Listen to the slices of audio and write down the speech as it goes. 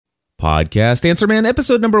Podcast Answer Man,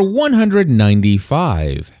 episode number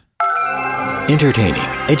 195. Entertaining,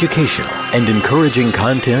 educational, and encouraging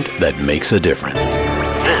content that makes a difference.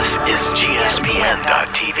 This is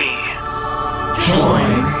GSPN.TV.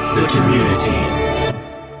 Join the community.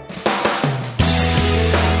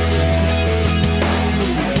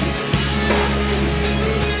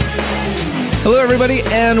 Hello, everybody,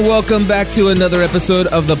 and welcome back to another episode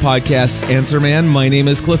of the podcast Answer Man. My name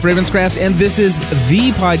is Cliff Ravenscraft, and this is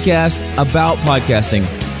the podcast about podcasting,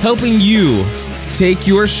 helping you take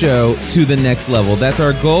your show to the next level. That's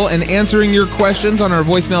our goal, and answering your questions on our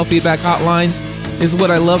voicemail feedback hotline is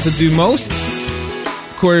what I love to do most.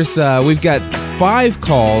 Of course, we've got 5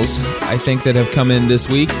 calls, I think, that have come in this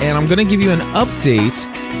week, and I'm going to give you an update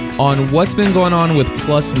on what's been going on with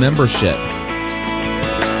Plus membership.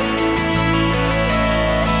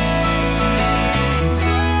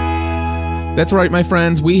 That's right, my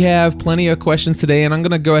friends. We have plenty of questions today, and I'm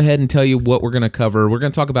going to go ahead and tell you what we're going to cover. We're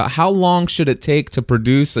going to talk about how long should it take to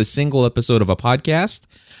produce a single episode of a podcast.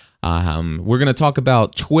 We're going to talk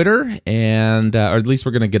about Twitter, and or at least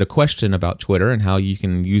we're going to get a question about Twitter and how you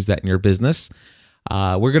can use that in your business.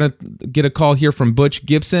 We're going to get a call here from Butch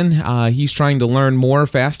Gibson. He's trying to learn more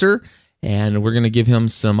faster, and we're going to give him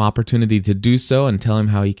some opportunity to do so and tell him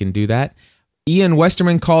how he can do that. Ian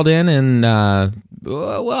Westerman called in, and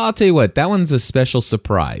well, I'll tell you what, that one's a special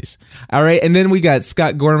surprise. All right, and then we got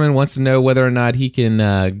Scott Gorman wants to know whether or not he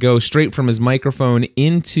can go straight from his microphone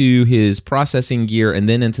into his processing gear and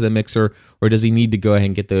then into the mixer, or does he need to go ahead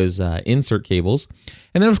and get those insert cables?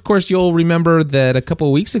 And then, of course, you'll remember that a couple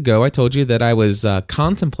of weeks ago, I told you that I was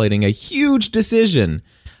contemplating a huge decision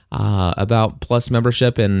about Plus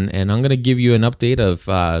membership, and I'm going to give you an update of,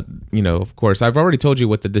 of course, I've already told you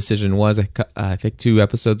what the decision was, I think 2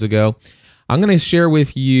 episodes ago. I'm going to share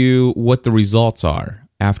with you what the results are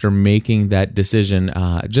after making that decision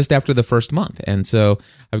just after the first month. And so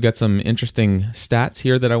I've got some interesting stats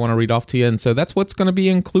here that I want to read off to you, and so that's what's going to be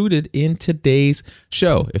included in today's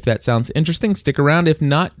show. If that sounds interesting, stick around. If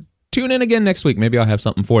not, tune in again next week. Maybe I'll have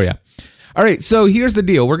something for you. All right, so here's the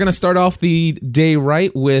deal. We're going to start off the day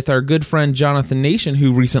right with our good friend Jonathan Nation,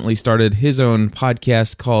 who recently started his own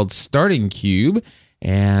podcast called Starting Cube.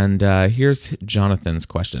 And here's Jonathan's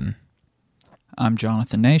question. I'm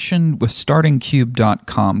Jonathan Nation with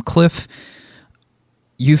StartingCube.com. Cliff,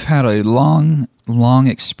 you've had a long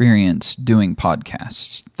experience doing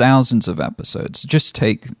podcasts, thousands of episodes. Just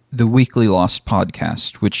take the Weekly Lost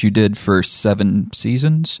podcast, which you did for 7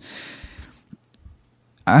 seasons.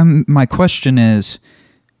 My question is,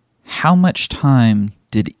 how much time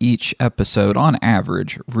did each episode, on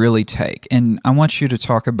average, really take? And I want you to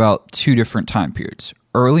talk about 2 different time periods.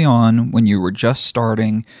 Early on, when you were just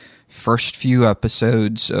starting, first few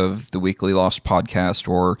episodes of the Weekly Lost podcast,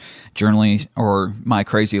 or Journally, or My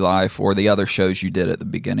Crazy Life, or the other shows you did at the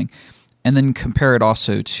beginning. And then compare it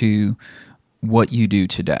also to what you do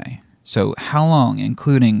today. So how long,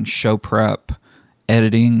 including show prep,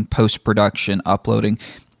 editing, post-production, uploading.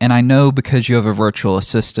 And I know because you have a virtual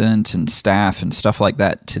assistant and staff and stuff like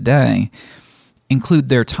that today, include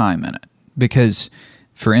their time in it. Because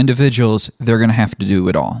for individuals, they're going to have to do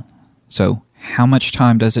it all. So how much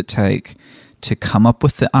time does it take to come up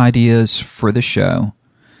with the ideas for the show,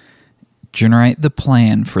 generate the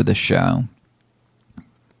plan for the show,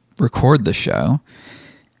 record the show,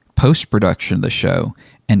 post-production of the show,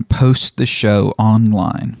 and post the show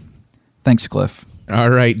online? Thanks, Cliff.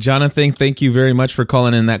 All right, Jonathan, thank you very much for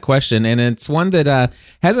calling in that question. And it's one that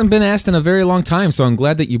hasn't been asked in a very long time, so I'm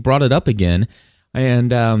glad that you brought it up again.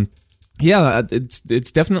 And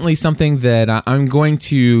it's definitely something that I'm going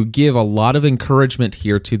to give a lot of encouragement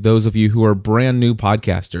here to those of you who are brand new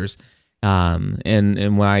podcasters.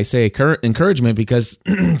 And when I say encouragement, because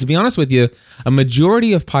to be honest with you, a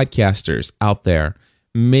majority of podcasters out there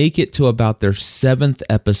make it to about their 7th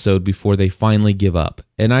episode before they finally give up.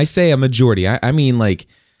 And I say a majority. I mean, like,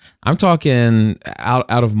 I'm talking out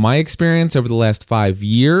of my experience over the last 5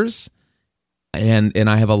 years, and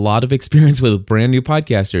I have a lot of experience with brand new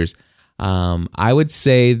podcasters. I would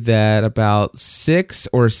say that about 6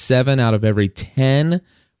 or 7 out of every 10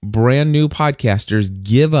 brand new podcasters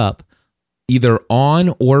give up either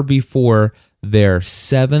on or before their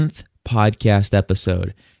 7th podcast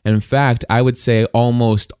episode. In fact, I would say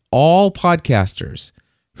almost all podcasters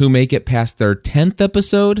who make it past their 10th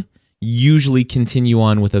episode usually continue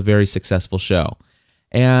on with a very successful show.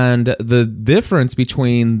 And the difference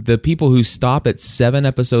between the people who stop at 7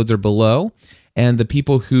 episodes or below and the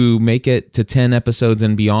people who make it to 10 episodes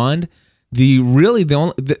and beyond,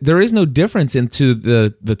 there is no difference into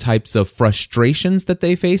the types of frustrations that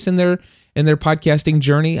they face in their podcasting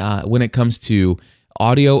journey when it comes to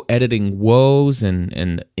audio editing woes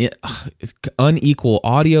and unequal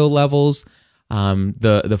audio levels,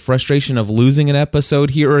 the frustration of losing an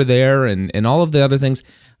episode here or there, and all of the other things.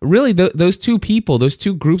 Really, those two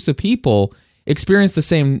groups of people experience the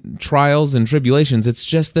same trials and tribulations. It's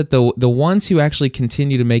just that the ones who actually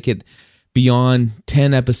continue to make it beyond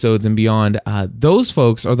 10 episodes and beyond, those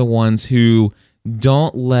folks are the ones who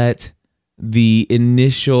don't let the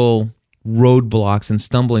initial roadblocks and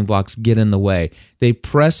stumbling blocks get in the way. They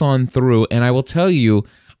press on through, and I will tell you,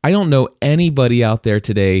 I don't know anybody out there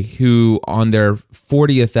today who on their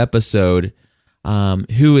 40th episode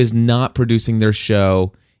who is not producing their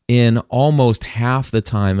show in almost half the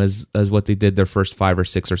time as what they did their first 5 or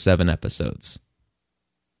 6 or 7 episodes.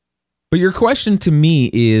 But your question to me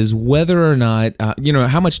is whether or not,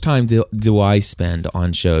 how much time do I spend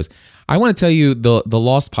on shows? I want to tell you the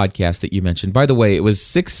Lost podcast that you mentioned. By the way, it was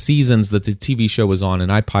 6 seasons that the TV show was on,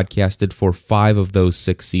 and I podcasted for 5 of those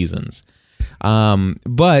 6 seasons.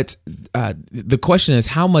 But the question is,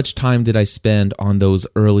 how much time did I spend on those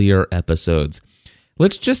earlier episodes?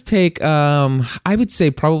 Let's just take, I would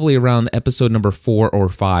say probably around episode number 4 or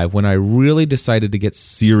 5, when I really decided to get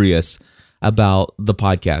serious about the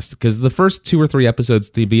podcast. Because the first 2 or 3 episodes,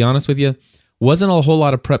 to be honest with you, wasn't a whole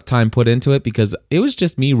lot of prep time put into it, because it was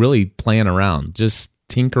just me really playing around, just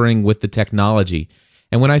tinkering with the technology.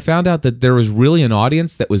 And when I found out that there was really an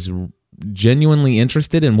audience that was genuinely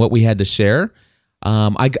interested in what we had to share,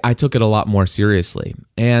 I took it a lot more seriously.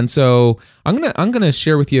 And so I'm gonna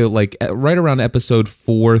share with you, like, right around episode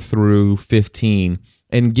 4 through 15,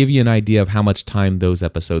 and give you an idea of how much time those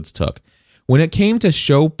episodes took. When it came to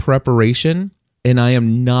show preparation, and I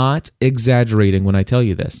am not exaggerating when I tell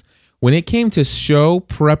you this, when it came to show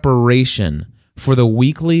preparation for the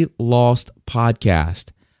weekly Lost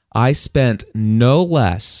podcast, I spent no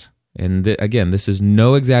less, and again, this is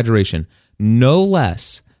no exaggeration, no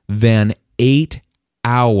less than 8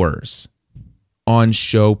 hours on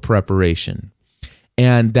show preparation.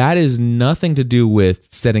 And that is nothing to do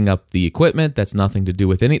with setting up the equipment. That's nothing to do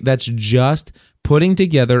with that's just putting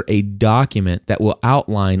together a document that will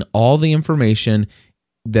outline all the information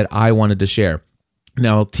that I wanted to share.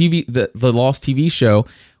 Now, the Lost TV show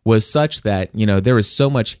was such that, there was so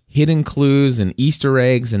much hidden clues and Easter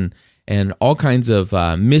eggs and all kinds of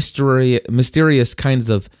mysterious kinds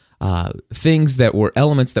of things that were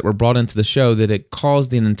elements that were brought into the show, that it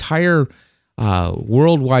caused an entire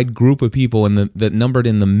worldwide group of people that numbered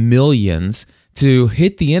in the millions to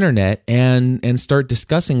hit the internet and start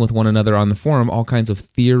discussing with one another on the forum all kinds of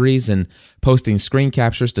theories and posting screen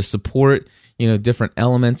captures to support different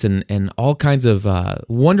elements, and all kinds of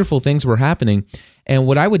wonderful things were happening. And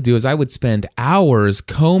what I would do is I would spend hours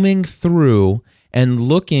combing through and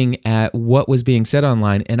looking at what was being said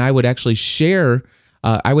online, and I would actually share,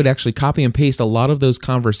 I would actually copy and paste a lot of those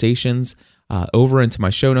conversations over into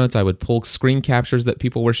my show notes. I would pull screen captures that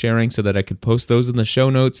people were sharing so that I could post those in the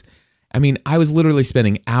show notes. I mean, I was literally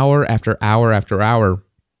spending hour after hour after hour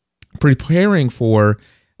preparing for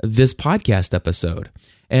this podcast episode.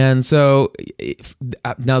 And so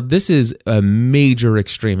now this is a major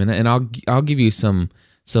extreme, and I'll give you some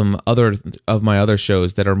other of my other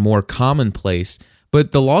shows that are more commonplace.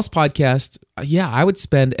 But the Lost podcast, I would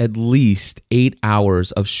spend at least 8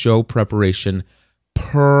 hours of show preparation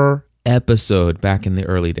per episode back in the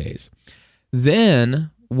early days.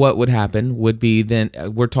 Then what would happen would be,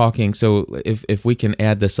 we're talking, so if we can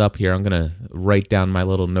add this up here, I'm going to write down my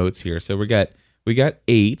little notes here. So we got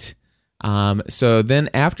 8. So then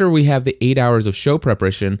after we have the 8 hours of show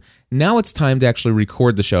preparation, now it's time to actually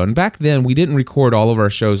record the show. And back then, we didn't record all of our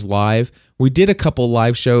shows live. We did a couple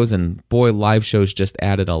live shows, and boy, live shows just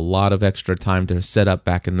added a lot of extra time to set up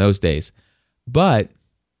back in those days. But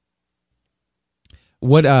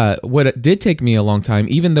what it did take me a long time,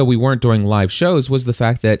 even though we weren't doing live shows, was the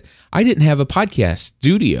fact that I didn't have a podcast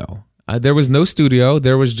studio. There was no studio.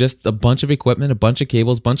 There was just a bunch of equipment, a bunch of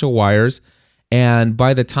cables, a bunch of wires. And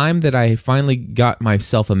by the time that I finally got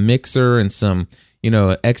myself a mixer and some,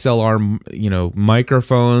 XLR,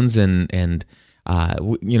 microphones and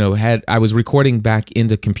I was recording back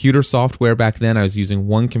into computer software back then. I was using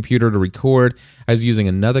one computer to record. I was using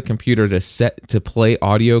another computer to play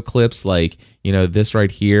audio clips like, this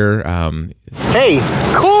right here. Hey,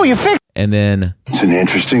 cool, you fixed. And then It's an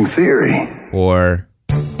interesting theory. Or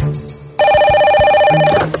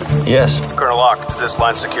Yes. Colonel Locke, is this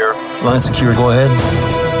line secure? Line secure, go ahead.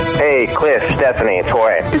 Hey, Cliff, Stephanie,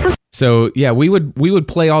 Toy. So we would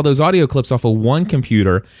play all those audio clips off of one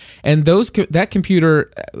computer, and that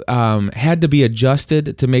computer had to be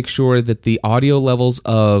adjusted to make sure that the audio levels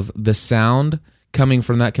of the sound coming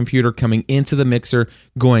from that computer, coming into the mixer,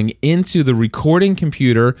 going into the recording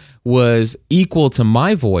computer was equal to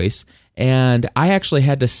my voice. And I actually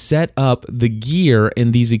had to set up the gear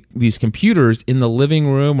in these computers in the living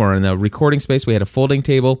room or in the recording space. We had a folding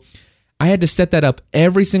table. I had to set that up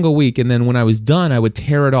every single week, and then when I was done, I would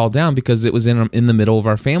tear it all down because it was in the middle of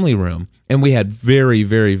our family room. And we had very,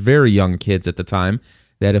 very, very young kids at the time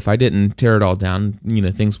that if I didn't tear it all down,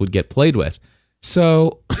 things would get played with.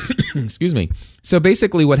 So, excuse me. So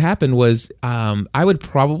basically what happened was I would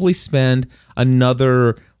probably spend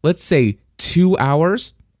another, let's say, 2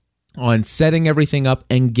 hours on setting everything up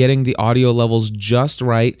and getting the audio levels just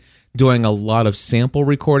right, doing a lot of sample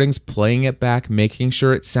recordings, playing it back, making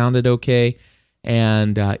sure it sounded okay.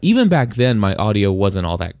 And even back then, my audio wasn't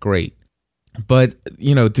all that great. But,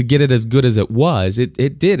 to get it as good as it was,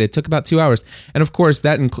 it did. It took about 2 hours. And of course,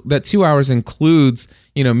 that 2 hours includes,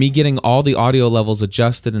 me getting all the audio levels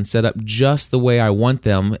adjusted and set up just the way I want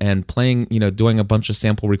them and playing, doing a bunch of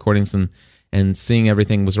sample recordings and seeing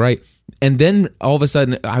everything was right. And then all of a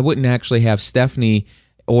sudden, I wouldn't actually have Stephanie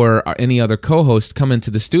or any other co-host come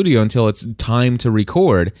into the studio until it's time to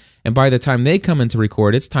record. And by the time they come in to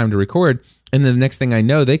record, it's time to record. And then the next thing I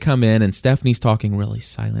know, they come in and Stephanie's talking really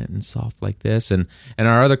silent and soft like this. And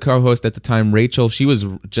our other co-host at the time, Rachel, she was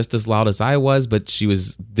just as loud as I was, but she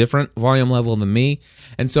was different volume level than me.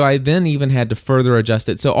 And so I then even had to further adjust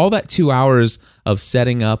it. So all that 2 hours of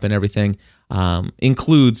setting up and everything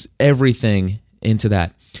includes everything into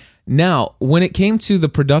that. Now, when it came to the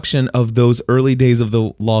production of those early days of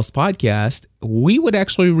the Lost Podcast, we would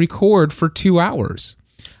actually record for 2 hours,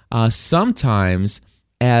 sometimes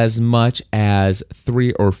as much as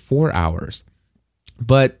 3 or 4 hours.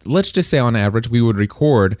 But let's just say on average, we would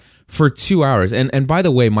record for 2 hours. And by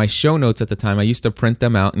the way, my show notes at the time, I used to print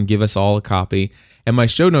them out and give us all a copy. And my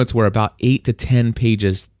show notes were about 8 to 10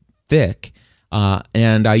 pages thick.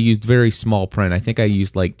 And I used very small print. I think I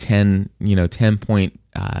used like 10 point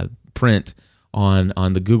print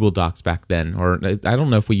on the Google Docs back then. Or I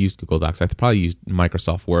don't know if we used Google Docs. I probably used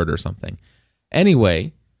Microsoft Word or something.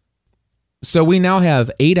 Anyway, so we now have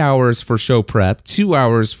 8 hours for show prep, 2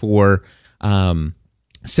 hours for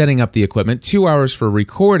setting up the equipment, 2 hours for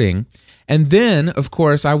recording. And then, of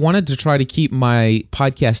course, I wanted to try to keep my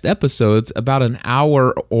podcast episodes about an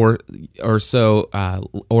hour or so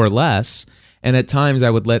or less. And at times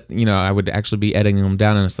I would I would actually be editing them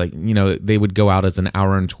down and it's like, they would go out as an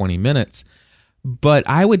hour and 20 minutes. But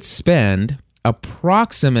I would spend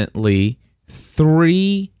approximately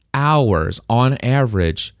 3 hours on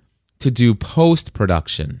average to do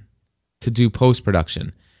post-production.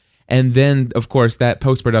 And then, of course, that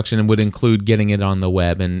post-production would include getting it on the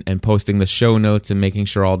web and posting the show notes and making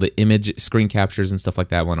sure all the image screen captures and stuff like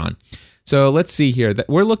that went on. So let's see here.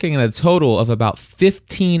 We're looking at a total of about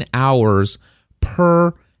 15 hours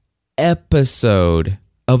per episode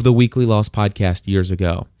of the Weekly Lost Podcast years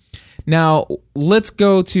ago. Now, let's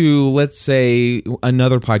go to, let's say,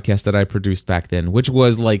 another podcast that I produced back then, which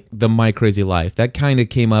was like the My Crazy Life. That kind of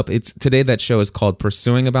came up. Today that show is called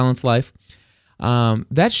Pursuing a Balanced Life.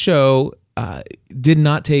 That show did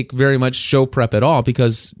not take very much show prep at all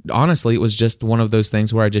because, honestly, it was just one of those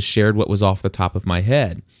things where I just shared what was off the top of my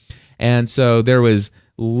head. And so there was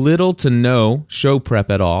little to no show prep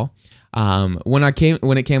at all. When it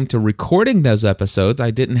came to recording those episodes, I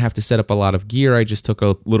didn't have to set up a lot of gear. I just took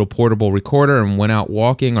a little portable recorder and went out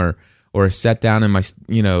walking or sat down in my,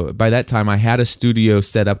 by that time I had a studio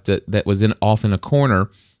set up that was off in a corner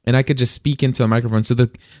and I could just speak into the microphone. So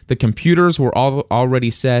the computers were all already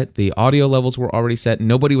set. The audio levels were already set.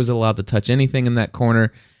 Nobody was allowed to touch anything in that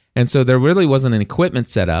corner. And so there really wasn't an equipment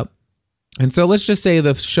set up. And so let's just say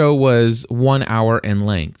the show was 1 hour in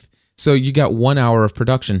length. So you got 1 hour of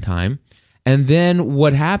production time. And then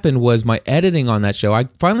what happened was my editing on that show, I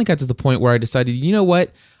finally got to the point where I decided, you know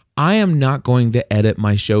what? I am not going to edit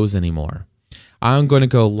my shows anymore. I'm going to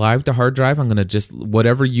go live to hard drive. I'm going to just,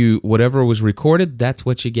 whatever was recorded, that's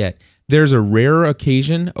what you get. There's a rare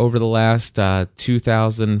occasion over the last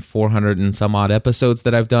 2,400 and some odd episodes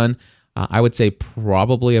that I've done. I would say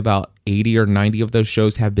probably about 80 or 90 of those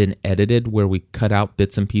shows have been edited where we cut out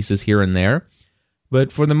bits and pieces here and there.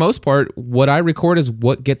 But for the most part, what I record is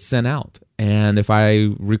what gets sent out. And if I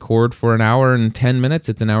record for an hour and 10 minutes,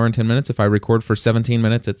 it's an hour and 10 minutes. If I record for 17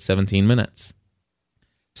 minutes, it's 17 minutes.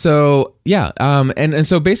 So, yeah. And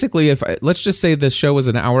so basically, let's just say this show was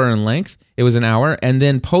an hour in length. It was an hour. And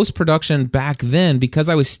then post-production back then, because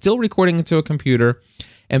I was still recording into a computer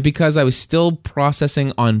And because I was still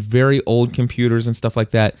processing on very old computers and stuff like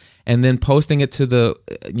that, and then posting it to the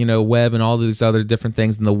web and all these other different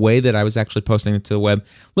things, and the way that I was actually posting it to the web,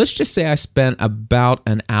 let's just say I spent about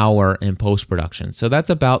an hour in post-production. So that's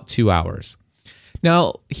about 2 hours.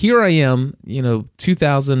 Now, here I am,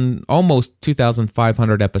 almost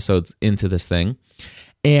 2,500 episodes into this thing.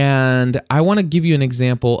 And I want to give you an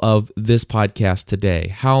example of this podcast today.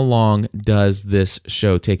 How long does this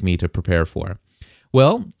show take me to prepare for?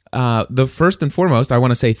 Well, the first and foremost, I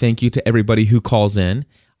want to say thank you to everybody who calls in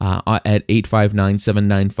at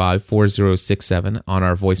 859-795-4067 on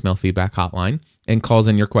our voicemail feedback hotline and calls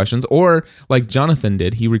in your questions. Or like Jonathan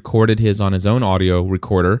did, he recorded his on his own audio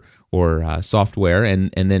recorder or software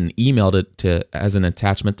and then emailed it as an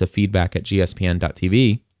attachment to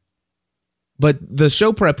feedback@gspn.tv. But the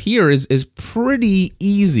show prep here is pretty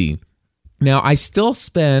easy. Now, I still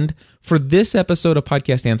spend, for this episode of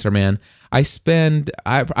Podcast Answer Man, I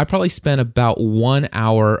probably spent about 1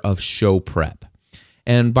 hour of show prep.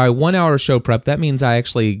 And by 1 hour of show prep, that means I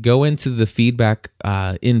actually go into the feedback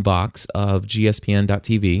inbox of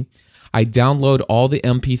gspn.tv. I download all the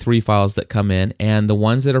MP3 files that come in, and the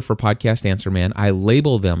ones that are for Podcast Answer Man, I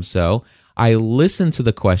label them so. I listen to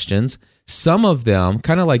the questions. Some of them,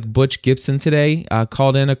 kind of like Butch Gibson today,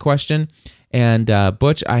 called in a question. And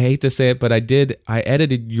Butch, I hate to say it, but I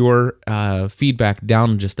edited your feedback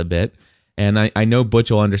down just a bit. And I know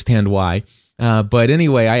Butch will understand why. But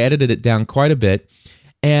anyway, I edited it down quite a bit.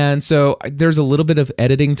 And so there's a little bit of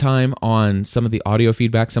editing time on some of the audio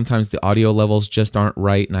feedback. Sometimes the audio levels just aren't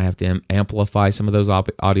right, and I have to amplify some of those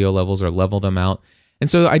audio levels or level them out.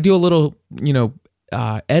 And so I do a little,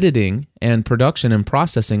 editing and production and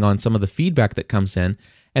processing on some of the feedback that comes in.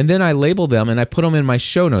 And then I label them and I put them in my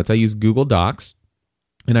show notes. I use Google Docs,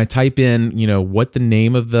 and I type in, what the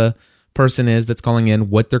name of the person is that's calling in,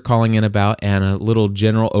 what they're calling in about, and a little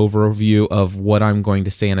general overview of what I'm going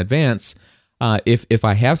to say in advance. If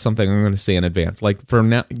I have something I'm going to say in advance. Like for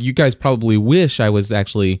now, you guys probably wish I was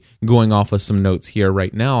actually going off of some notes here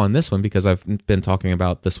right now on this one because I've been talking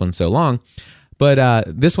about this one so long. But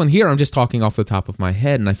this one here, I'm just talking off the top of my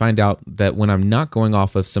head, and I find out that when I'm not going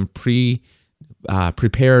off of some prepared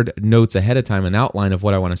notes ahead of time, an outline of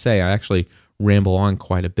what I want to say, I actually ramble on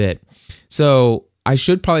quite a bit. So I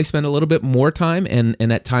should probably spend a little bit more time, and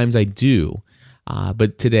at times I do.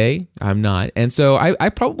 But today, I'm not. And so I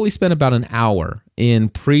probably spent about an hour in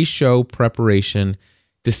pre-show preparation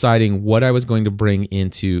deciding what I was going to bring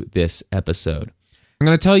into this episode. I'm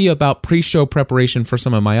going to tell you about pre-show preparation for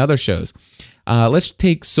some of my other shows. Let's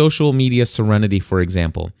take Social Media Serenity, for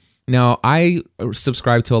example. Now, I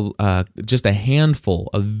subscribe to just a handful,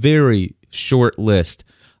 a very short list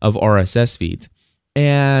of RSS feeds.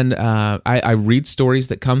 And I read stories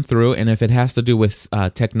that come through, and if it has to do with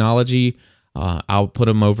technology, I'll put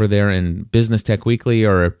them over there in Business Tech Weekly,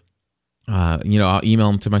 or I'll email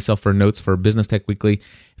them to myself for notes for Business Tech Weekly.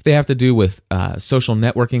 If they have to do with social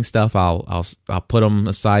networking stuff, I'll put them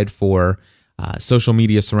aside for Social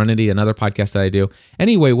Media Serenity, another podcast that I do.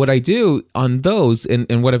 Anyway, what I do on those,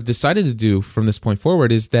 and what I've decided to do from this point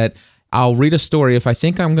forward, is that I'll read a story. If I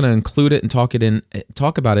think I'm going to include it and talk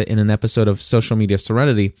about it in an episode of Social Media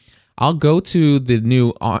Serenity, I'll go to the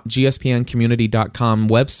new gspncommunity.com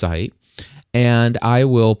website, and I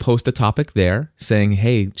will post a topic there saying,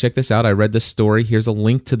 hey, check this out. I read this story. Here's a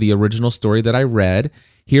link to the original story that I read.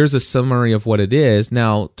 Here's a summary of what it is.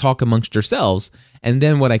 Now talk amongst yourselves. And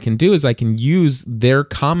then what I can do is I can use their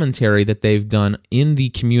commentary that they've done in the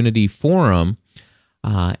community forum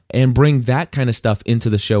and bring that kind of stuff into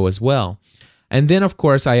the show as well. And then, of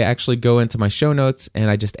course, I actually go into my show notes and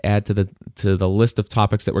I just add to the list of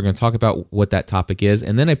topics that we're going to talk about what that topic is.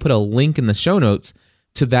 And then I put a link in the show notes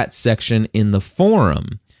to that section in the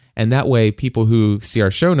forum. And that way, people who see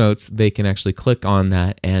our show notes, they can actually click on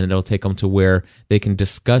that, and it'll take them to where they can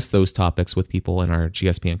discuss those topics with people in our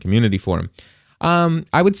GSPN community forum.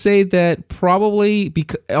 I would say that probably,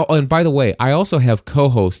 and by the way, I also have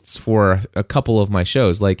co-hosts for a couple of my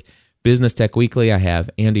shows, like Business Tech Weekly, I have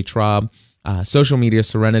Andy Traub. Social Media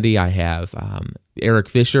Serenity, I have Eric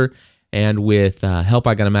Fisher. And with Help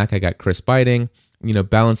I Got a Mac, I got Chris Biting.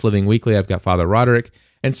 Balanced Living Weekly, I've got Father Roderick.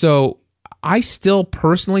 And so I still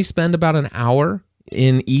personally spend about an hour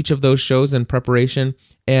in each of those shows in preparation,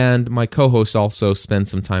 and my co-hosts also spend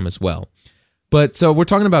some time as well. But so we're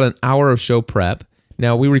talking about an hour of show prep.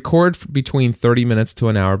 Now, we record between 30 minutes to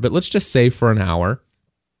an hour, but let's just say for an hour.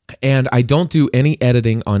 And I don't do any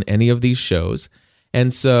editing on any of these shows.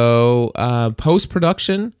 And so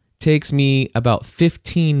post-production takes me about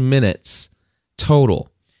 15 minutes total.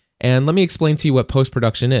 And let me explain to you what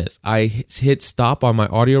post-production is. I hit stop on my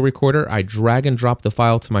audio recorder. I drag and drop the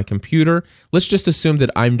file to my computer. Let's just assume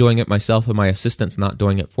that I'm doing it myself and my assistant's not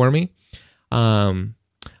doing it for me.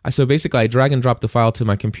 So basically, I drag and drop the file to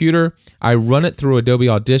my computer. I run it through Adobe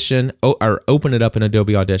Audition, or open it up in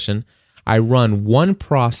Adobe Audition. I run one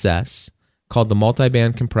process called the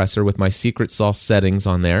multiband compressor with my secret sauce settings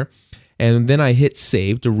on there. And then I hit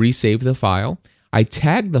save to resave the file. I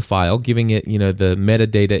tag the file, giving it, the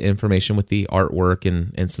metadata information with the artwork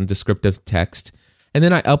and some descriptive text. And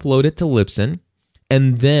then I upload it to Libsyn.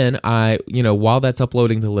 And then while that's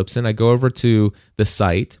uploading to Libsyn, I go over to the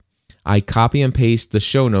site. I copy and paste the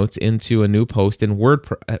show notes into a new post in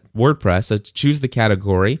WordPress. I choose the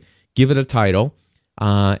category, give it a title.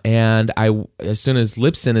 And as soon as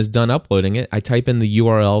Libsyn is done uploading it, I type in the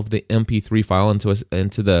URL of the MP3 file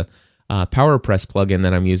into the PowerPress plugin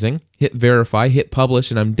that I'm using, hit verify, hit publish,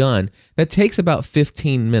 and I'm done. That takes about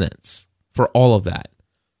 15 minutes for all of that.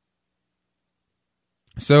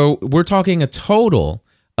 So we're talking a total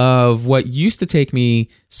of what used to take me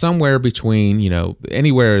somewhere between,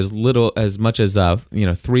 anywhere as much as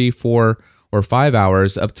 3, 4, or 5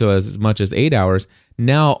 hours up to as much as 8 hours.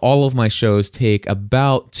 Now all of my shows take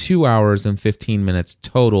about 2 hours and 15 minutes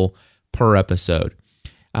total per episode.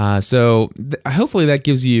 Hopefully that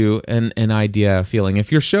gives you an idea, a feeling.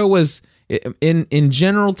 If your show was in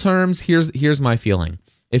general terms, here's my feeling.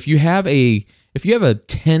 If you have a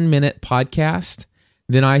 10-minute podcast,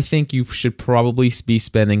 then I think you should probably be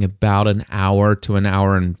spending about an hour to an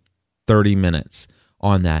hour and 30 minutes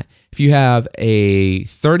on that. If you have a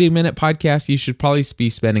 30-minute podcast, you should probably be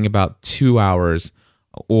spending about 2 hours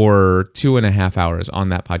or 2.5 hours on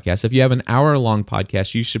that podcast. If you have an hour-long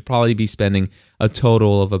podcast, you should probably be spending a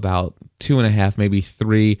total of about 2.5, maybe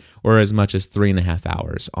 3, or as much as 3.5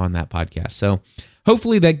 hours on that podcast. So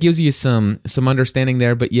hopefully that gives you some understanding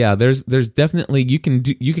there. But yeah, there's definitely you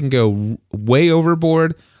can go way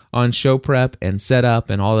overboard on show prep and setup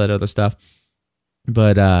and all that other stuff.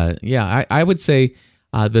 But I would say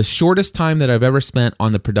the shortest time that I've ever spent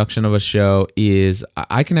on the production of a show is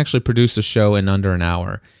I can actually produce a show in under an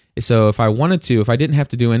hour. So if I wanted to, if I didn't have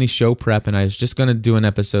to do any show prep and I was just going to do an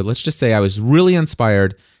episode, let's just say I was really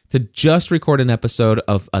inspired to just record an episode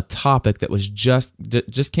of a topic that was just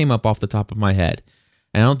came up off the top of my head.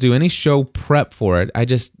 And I don't do any show prep for it.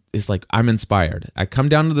 It's like I'm inspired. I come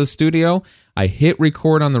down to the studio, I hit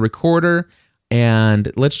record on the recorder,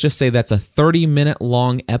 and let's just say that's a 30-minute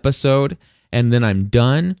long episode, and then I'm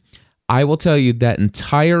done. I will tell you that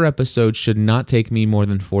entire episode should not take me more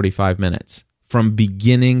than 45 minutes from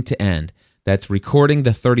beginning to end. That's recording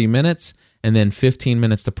the 30 minutes and then 15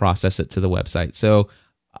 minutes to process it to the website. So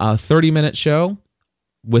a 30-minute show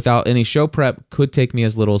without any show prep could take me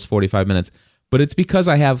as little as 45 minutes. But it's because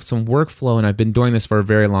I have some workflow and I've been doing this for a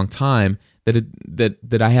very long time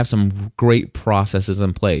that I have some great processes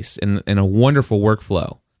in place and a wonderful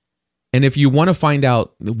workflow. And if you want to find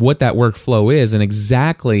out what that workflow is and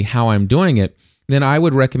exactly how I'm doing it, then I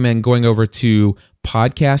would recommend going over to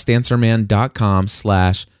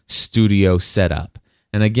podcastanswerman.com/studio setup.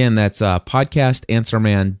 And again, that's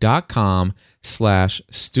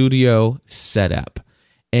podcastanswerman.com/studio setup.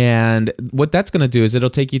 And what that's going to do is it'll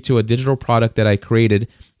take you to a digital product that I created,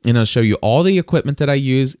 and it'll show you all the equipment that I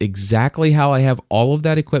use, exactly how I have all of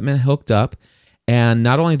that equipment hooked up. And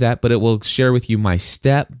not only that, but it will share with you my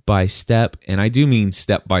step-by-step, and I do mean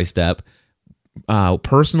step-by-step,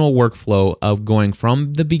 personal workflow of going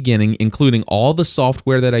from the beginning, including all the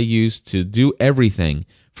software that I use to do everything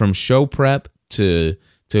from show prep to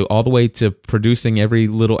all the way to producing every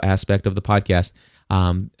little aspect of the podcast,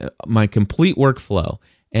 my complete workflow.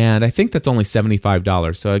 And I think that's only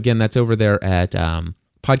 $75. So again, that's over there at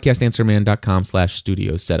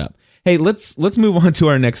podcastanswerman.com/studio setup. Hey, let's move on to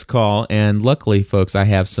our next call. And luckily, folks, I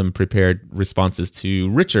have some prepared responses to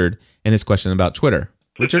Richard and his question about Twitter.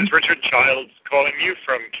 Richard? This is Richard Childs calling you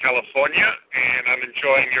from California, and I'm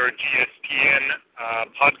enjoying your GSPN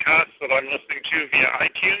podcast that I'm listening to via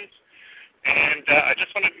iTunes. And I just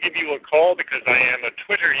wanted to give you a call because I am a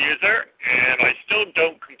Twitter user, and I still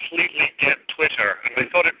don't completely get Twitter. And I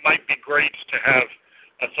thought it might be great to have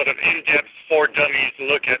a sort of in-depth for dummies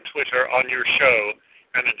look at Twitter on your show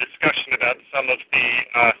and a discussion about some of the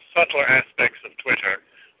subtler aspects of Twitter.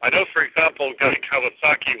 I know, for example, Guy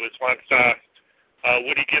Kawasaki was once asked,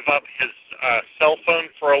 would he give up his cell phone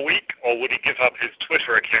for a week, or would he give up his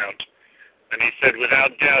Twitter account? And he said,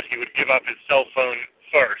 without doubt, he would give up his cell phone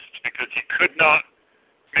first, because he could not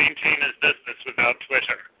maintain his business without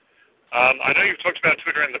Twitter. I know you've talked about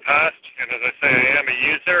Twitter in the past, and as I say, I am a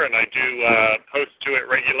user, and I do post to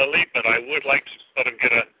it regularly, but I would like to sort of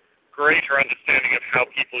get a greater understanding of how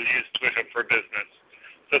people use Twitter for business.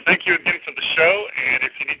 So thank you again for the show, and if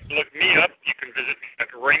you need to look me up, you can visit me at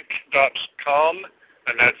rink.com,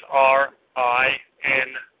 and that's RINC,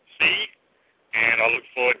 and I'll look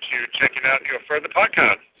forward to checking out your further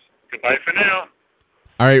podcasts. Goodbye for now.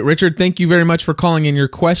 All right, Richard, thank you very much for calling in your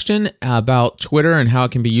question about Twitter and how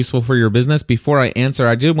it can be useful for your business. Before I answer,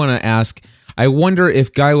 I did want to ask, I wonder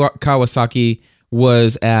if Guy Kawasaki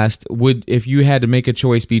was asked, if you had to make a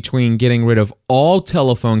choice between getting rid of all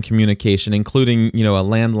telephone communication, including, a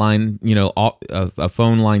landline, a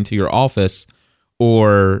phone line to your office,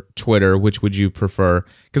 or Twitter, which would you prefer?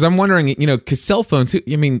 Because I'm wondering, because cell phones,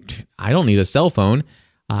 I don't need a cell phone.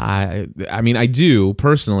 I do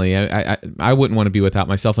personally. I wouldn't want to be without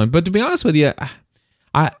my cell phone. But to be honest with you,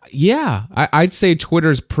 I'd say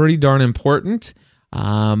Twitter's pretty darn important.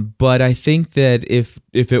 But I think that if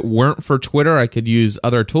it weren't for Twitter, I could use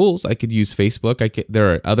other tools. I could use Facebook.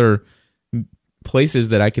 There are other places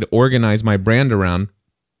that I could organize my brand around.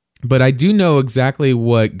 But I do know exactly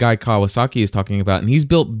what Guy Kawasaki is talking about, and he's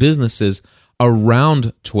built businesses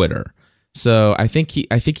around Twitter. So I think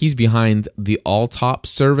he's behind the Alltop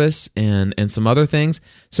service and some other things.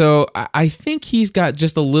 So I think he's got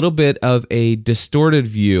just a little bit of a distorted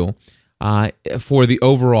view for the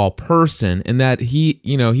overall person, and that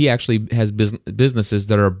he actually has businesses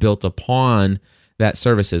that are built upon that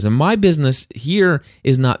services. And my business here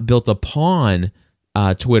is not built upon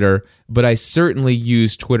Twitter, but I certainly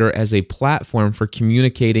use Twitter as a platform for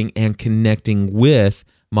communicating and connecting with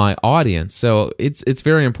my audience. So it's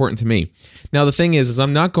very important to me. Now, the thing is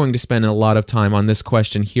I'm not going to spend a lot of time on this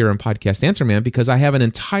question here on Podcast Answer Man, because I have an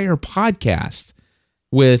entire podcast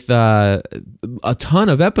with a ton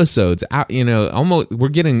of episodes. Almost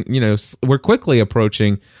we're quickly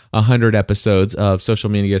approaching 100 episodes of Social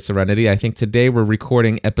Media Serenity. I think today we're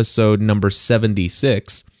recording episode number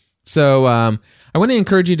 76. So I want to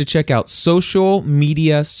encourage you to check out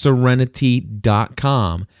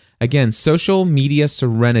socialmediaserenity.com. Again,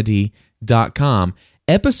 socialmediaserenity.com.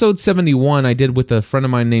 Episode 71 I did with a friend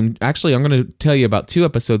of mine actually, I'm going to tell you about two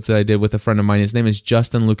episodes that I did with a friend of mine. His name is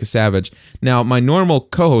Justin Lucasavage. Now, my normal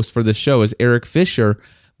co-host for this show is Eric Fisher,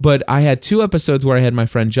 but I had two episodes where I had my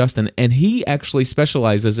friend Justin, and he actually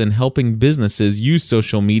specializes in helping businesses use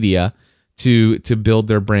social media to build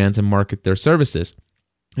their brands and market their services.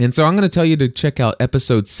 And so I'm going to tell you to check out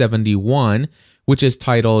episode 71, which is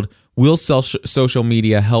titled, Will Social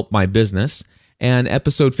Media Help My Business? And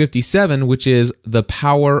episode 57, which is The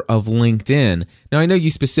Power of LinkedIn. Now, I know you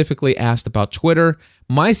specifically asked about Twitter.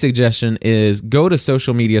 My suggestion is go to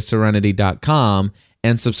socialmediaserenity.com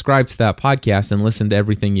and subscribe to that podcast and listen to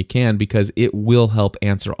everything you can, because it will help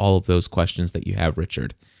answer all of those questions that you have,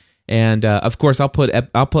 Richard. And of course, I'll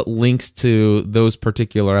put links to those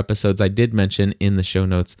particular episodes I did mention in the show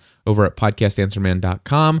notes over at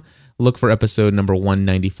podcastanswerman.com. Look for episode number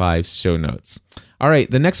 195 show notes. All right,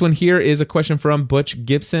 the next one here is a question from Butch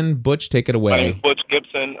Gibson. Butch, take it away. My name is Butch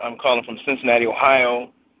Gibson. I'm calling from Cincinnati,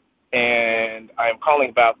 Ohio, and I'm calling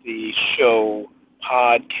about the show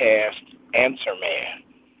Podcast Answer Man.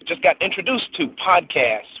 I just got introduced to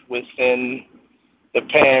podcasts within the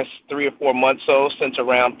past 3 or 4 months since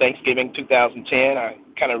around Thanksgiving 2010. I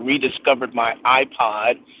kind of rediscovered my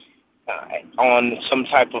iPod on some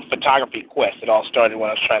type of photography quest. It all started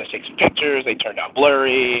when I was trying to take some pictures. They turned out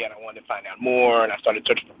blurry, and I wanted to find out more, and I started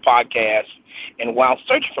searching for podcasts. And while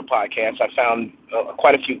searching for podcasts, I found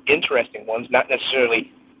quite a few interesting ones, not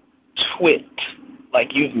necessarily twit,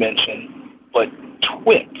 like you've mentioned, but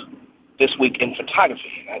TWIP, This Week in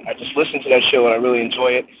Photography. I just listened to that show, and I really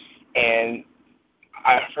enjoy it. And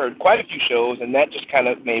I've heard quite a few shows, and that just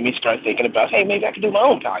kind of made me start thinking about, hey, maybe I could do my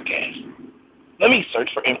own podcast. Let me search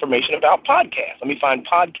for information about podcasts. Let me find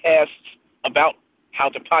podcasts about how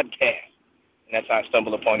to podcast. And that's how I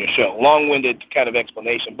stumbled upon your show. Long-winded kind of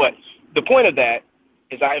explanation. But the point of that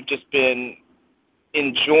is I've just been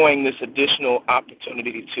enjoying this additional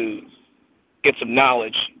opportunity to get some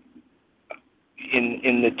knowledge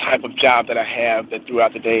in the type of job that I have, that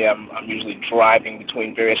throughout the day I'm usually driving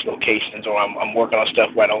between various locations, or I'm working on stuff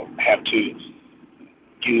where I don't have to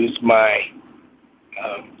use my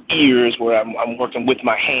ears, where I'm working with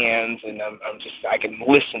my hands, and I can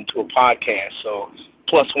listen to a podcast. So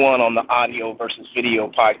 +1 on the audio versus video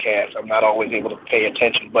podcast. I'm not always able to pay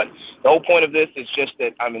attention, but the whole point of this is just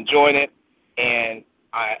that I'm enjoying it, and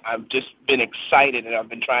I've just been excited, and I've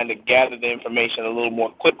been trying to gather the information a little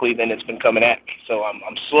more quickly than it's been coming at me. So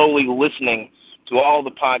I'm slowly listening to all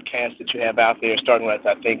the podcasts that you have out there, starting with,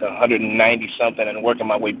 I think, 190-something, and working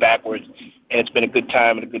my way backwards. And it's been a good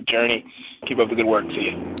time and a good journey. Keep up the good work.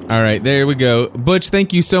 See you. All right, there we go. Butch,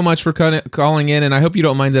 thank you so much for calling in, and I hope you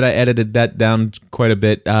don't mind that I edited that down quite a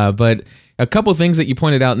bit. But a couple things that you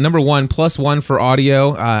pointed out. Number one, +1 for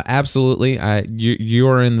audio. Absolutely. You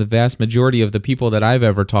are in the vast majority of the people that I've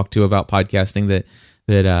ever talked to about podcasting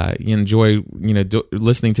that enjoy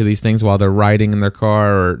listening to these things while they're riding in their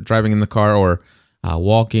car or driving in the car or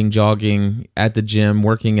walking, jogging, at the gym,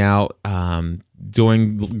 working out,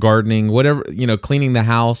 doing gardening, whatever, cleaning the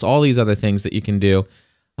house, all these other things that you can do.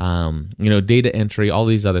 Data entry, all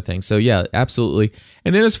these other things. So yeah, absolutely.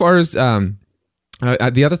 And then as far as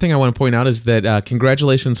the other thing I want to point out is that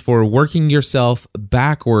congratulations for working yourself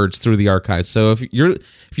backwards through the archives. So if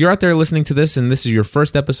you're out there listening to this and this is your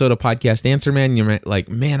first episode of Podcast Answer Man, you're like,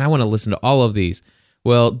 man, I want to listen to all of these.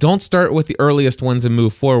 Well, don't start with the earliest ones and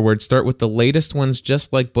move forward. Start with the latest ones,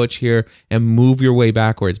 just like Butch here, and move your way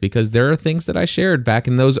backwards, because there are things that I shared back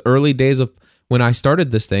in those early days of when I started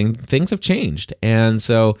this thing. Things have changed, and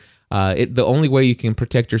so the only way you can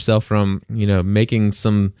protect yourself from making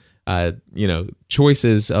some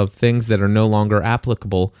choices of things that are no longer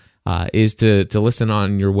applicable is to listen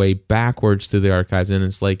on your way backwards through the archives. And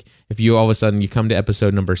it's like if you all of a sudden you come to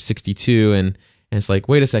episode number 62 and it's like,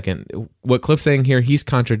 wait a second, what Cliff's saying here, he's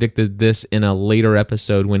contradicted this in a later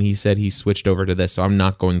episode when he said he switched over to this, so I'm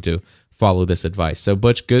not going to follow this advice. So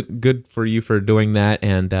Butch, good for you for doing that.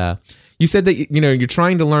 And you said that you're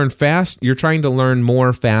trying to learn fast, you're trying to learn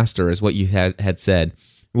more faster is what you had said.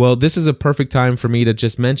 Well, this is a perfect time for me to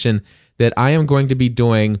just mention that I am going to be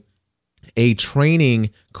doing a training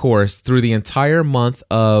course through the entire month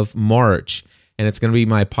of March, and it's going to be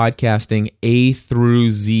my podcasting A through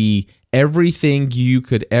Z. Everything you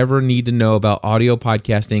could ever need to know about audio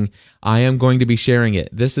podcasting, I am going to be sharing it.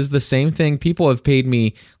 This is the same thing people have paid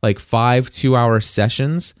me like 5 2-hour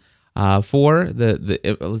sessions for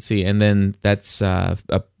the let's see, and then that's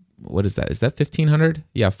what is that? Is that $1,500?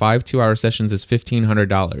 Yeah, 5 2-hour sessions is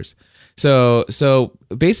 $1,500. So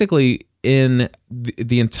basically, in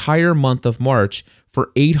the entire month of March,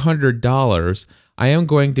 for $800, I am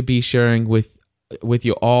going to be sharing with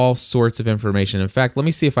you all sorts of information. In fact, let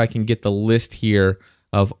me see if I can get the list here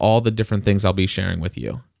of all the different things I'll be sharing with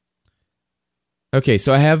you. Okay,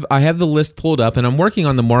 so I have the list pulled up, and I'm working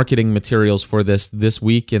on the marketing materials for this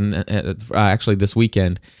week and actually this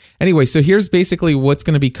weekend. Anyway, so here's basically what's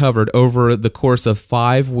going to be covered over the course of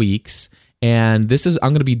 5 weeks, and I'm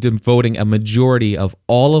going to be devoting a majority of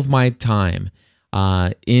all of my time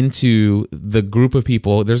into the group of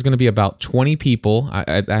people. There's going to be about 20 people.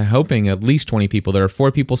 I'm hoping at least 20 people. There are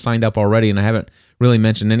 4 people signed up already, and I haven't really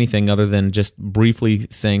mentioned anything other than just briefly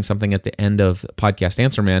saying something at the end of Podcast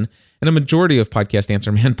Answer Man. And a majority of Podcast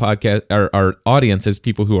Answer Man podcast our audience is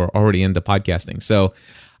people who are already into podcasting. So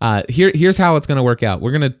here's how it's going to work out.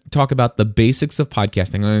 We're going to talk about the basics of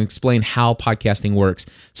podcasting. I'm going to explain how podcasting works.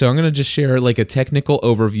 So I'm going to just share like a technical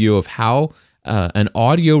overview of how an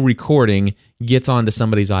audio recording gets onto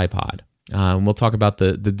somebody's iPod. And we'll talk about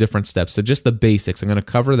the different steps. So just the basics. I'm going to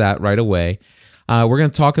cover that right away. We're going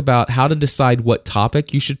to talk about how to decide what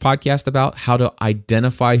topic you should podcast about, how to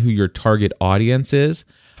identify who your target audience is.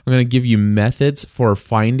 I'm going to give you methods for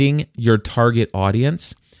finding your target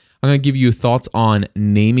audience. I'm going to give you thoughts on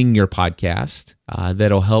naming your podcast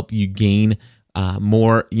that'll help you gain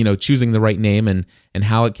more, choosing the right name and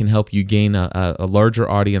how it can help you gain a larger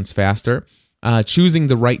audience faster. Choosing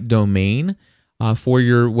the right domain for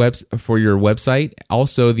your website.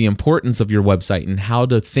 Also, the importance of your website and how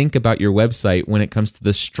to think about your website when it comes to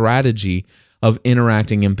the strategy of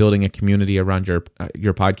interacting and building a community around your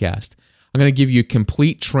podcast. I'm going to give you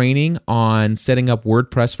complete training on setting up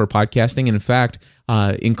WordPress for podcasting. And in fact,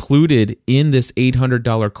 included in this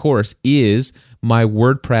 $800 course is my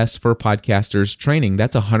WordPress for Podcasters training.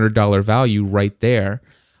 That's a $100 value right there.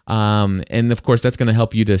 And of course, that's going to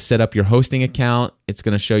help you to set up your hosting account. It's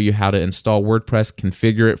going to show you how to install WordPress,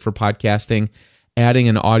 configure it for podcasting, adding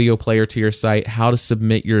an audio player to your site, how to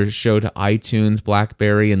submit your show to iTunes,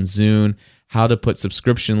 BlackBerry, and Zune, how to put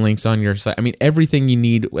subscription links on your site. I mean, everything you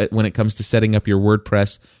need when it comes to setting up your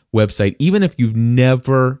WordPress website, even if you've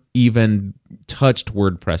never even touched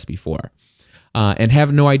WordPress before and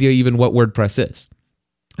have no idea even what WordPress is.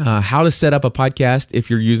 How to set up a podcast if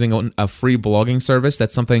you're using a free blogging service.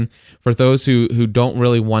 That's something for those who don't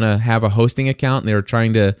really want to have a hosting account and they're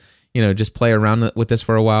trying to just play around with this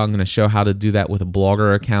for a while. I'm going to show how to do that with a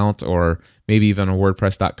Blogger account or maybe even a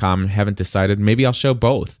WordPress.com. Haven't decided. Maybe I'll show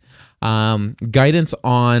both. Guidance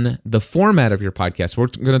on the format of your podcast. We're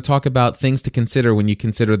going to talk about things to consider when you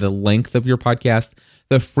consider the length of your podcast,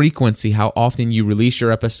 the frequency, how often you release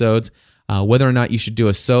your episodes, whether or not you should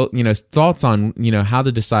do thoughts on, how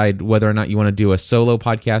to decide whether or not you want to do a solo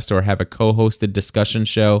podcast or have a co-hosted discussion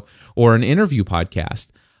show or an interview podcast.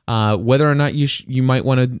 Whether or not you might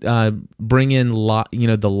want to bring in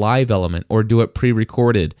the live element or do it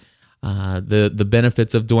pre-recorded. The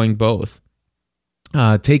benefits of doing both.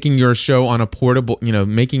 Taking your show on a portable,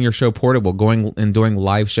 making your show portable, going and doing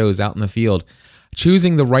live shows out in the field.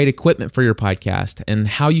 Choosing the right equipment for your podcast, and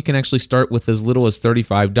how you can actually start with as little as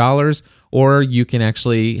 $35, or you can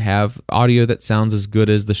actually have audio that sounds as good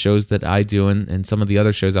as the shows that I do and some of the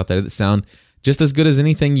other shows out there that sound just as good as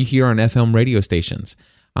anything you hear on FM radio stations.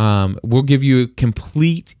 We'll give you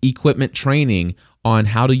complete equipment training on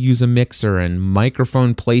how to use a mixer and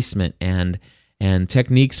microphone placement and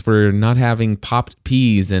techniques for not having popped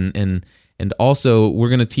P's and also we're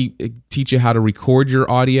going to teach you how to record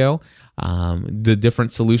your audio. The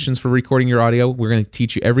different solutions for recording your audio. We're going to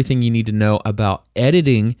teach you everything you need to know about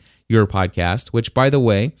editing your podcast, which, by the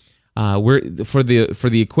way, we're for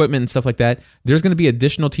the equipment and stuff like that, there's going to be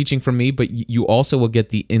additional teaching from me, but you also will get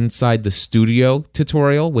the inside the studio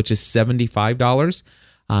tutorial, which is $75.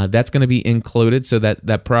 That's going to be included. So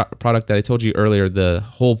that product that I told you earlier, the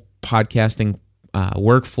whole podcasting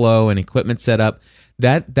workflow and equipment setup,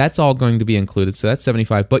 that's all going to be included. So that's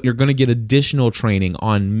 $75, but you're going to get additional training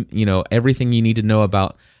on, everything you need to know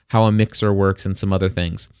about how a mixer works and some other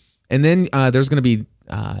things. And then there's going to be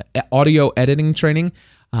audio editing training.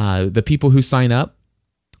 The people who sign up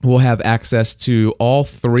will have access to all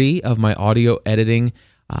 3 of my audio editing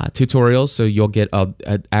tutorials. So you'll get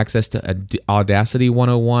access to Audacity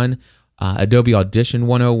 101, Adobe Audition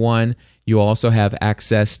 101. You also have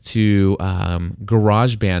access to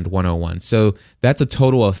GarageBand 101. So that's a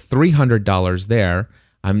total of $300 there.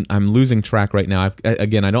 I'm losing track right now. I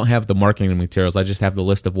don't have the marketing materials. I just have the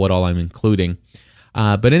list of what all I'm including.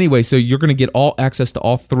 But anyway, so you're going to get all access to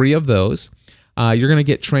all 3 of those. You're going to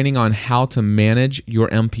get training on how to manage your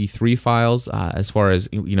MP3 files, as far as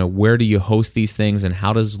where do you host these things and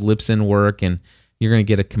how does Libsyn work, and you're going to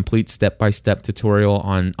get a complete step-by-step tutorial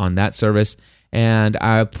on that service. And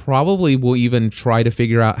I probably will even try to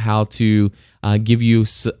figure out how to give you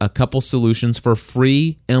a couple solutions for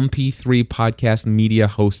free MP3 podcast media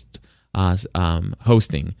hosting.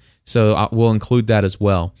 So we'll include that as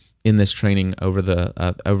well in this training over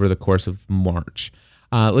the course of March.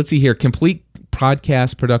 Let's see here. Complete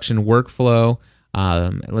podcast production workflow.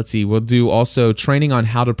 Let's see. We'll do also training on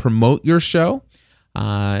how to promote your show.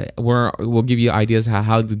 We'll give you ideas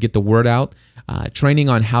how to get the word out. Training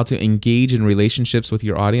on how to engage in relationships with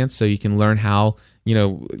your audience, so you can learn how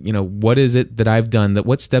what is it that I've done,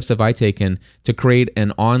 what steps have I taken to create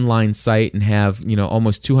an online site and have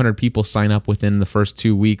almost 200 people sign up within the first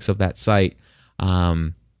 2 weeks of that site.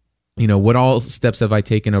 What all steps have I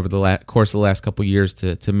taken over the course of the last couple of years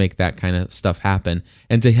to make that kind of stuff happen,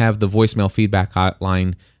 and to have the voicemail feedback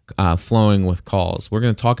hotline flowing with calls. We're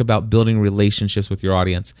going to talk about building relationships with your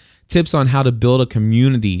audience, tips on how to build a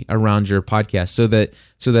community around your podcast, so that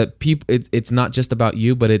people, it's not just about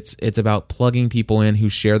you, but it's about plugging people in who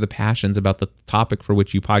share the passions about the topic for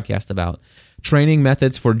which you podcast about. Training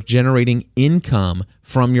methods for generating income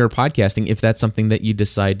from your podcasting, if that's something that you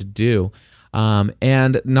decide to do.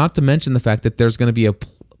 And not to mention the fact that there's going to be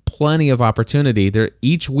plenty of opportunity there.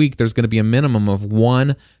 Each week there's going to be a minimum of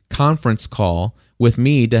 1 conference call with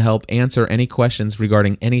me to help answer any questions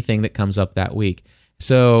regarding anything that comes up that week.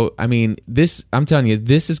 So, I'm telling you,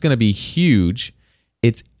 this is going to be huge.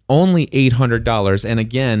 It's only $800. And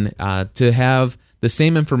again, to have the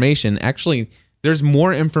same information, actually, there's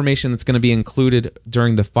more information that's going to be included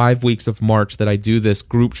during the 5 weeks of March that I do this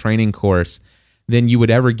group training course than you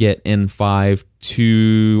would ever get in 5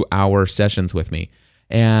 2-hour sessions with me.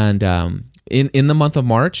 And in the month of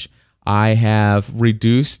March, I have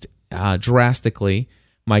reduced drastically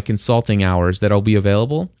my consulting hours that'll be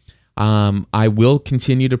available. I will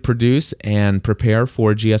continue to produce and prepare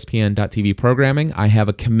for GSPN.TV programming. I have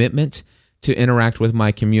a commitment to interact with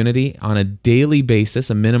my community on a daily basis,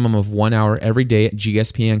 a minimum of 1 hour every day at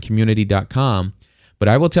gspncommunity.com. But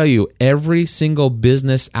I will tell you, every single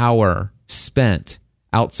business hour spent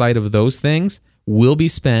outside of those things will be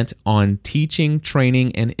spent on teaching,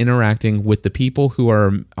 training, and interacting with the people who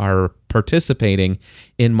are participating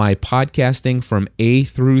in my podcasting from A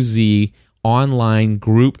through Z online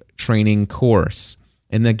group training course.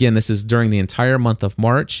 And again, this is during the entire month of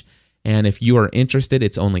March. And if you are interested,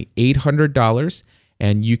 it's only $800.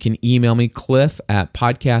 And you can email me,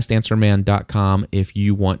 cliff@podcastanswerman.com, if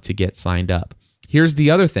you want to get signed up. Here's the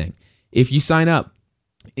other thing. If you sign up,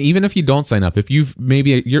 even if you don't sign up, if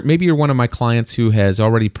maybe you're one of my clients who has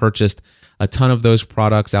already purchased a ton of those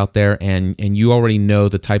products out there, and you already know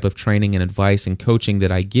the type of training and advice and coaching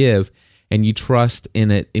that I give, and you trust in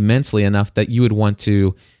it immensely enough that you would want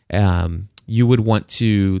to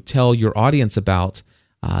tell your audience about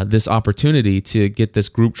this opportunity to get this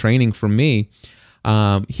group training from me.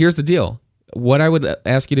 Here's the deal. What I would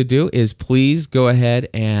ask you to do is please go ahead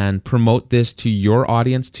and promote this to your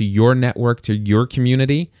audience, to your network, to your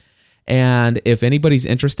community. And if anybody's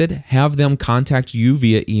interested, have them contact you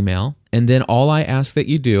via email. And then all I ask that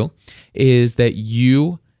you do is that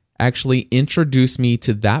you actually introduce me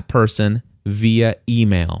to that person via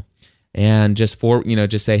email. And just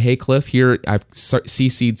say, hey, Cliff, here, I've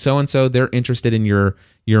CC'd so-and-so. They're interested in your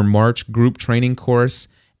March group training course.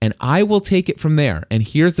 And I will take it from there. And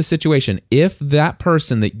here's the situation. If that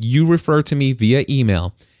person that you refer to me via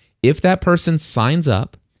email, if that person signs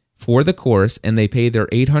up for the course and they pay their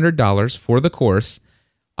 $800 for the course,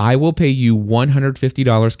 I will pay you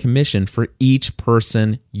 $150 commission for each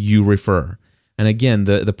person you refer. And again,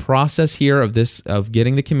 the process here of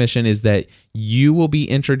getting the commission is that you will be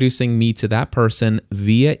introducing me to that person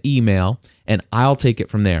via email, and I'll take it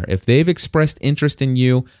from there. If they've expressed interest in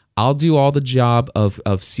you, I'll do all the job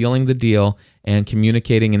of sealing the deal and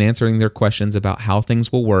communicating and answering their questions about how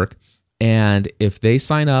things will work. And if they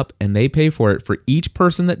sign up and they pay for it, for each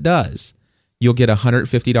person that does, you'll get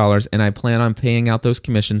 $150. And I plan on paying out those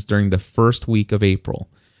commissions during the first week of April.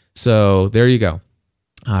 So there you go.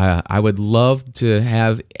 I would love to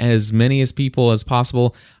have as many as people as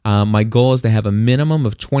possible. My goal is to have a minimum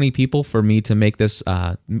of 20 people for me to make this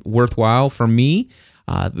worthwhile for me.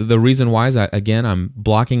 The reason why is, I'm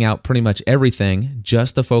blocking out pretty much everything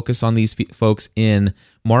just to focus on these folks in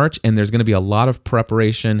March, and there's going to be a lot of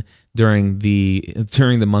preparation during the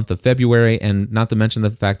month of February, and not to mention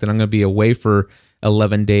the fact that I'm going to be away for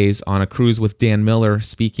 11 days on a cruise with Dan Miller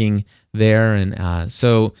speaking there, and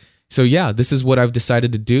So yeah, this is what I've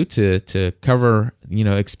decided to do to cover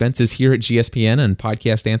expenses here at GSPN and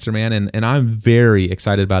Podcast Answer Man, and I'm very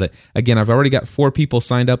excited about it. Again, I've already got 4 people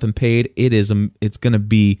signed up and paid. It's going to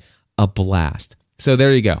be a blast. So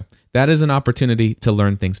there you go. That is an opportunity to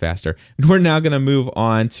learn things faster. We're now going to move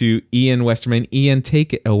on to Ian Westerman. Ian,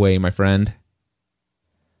 take it away, my friend.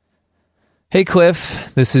 Hey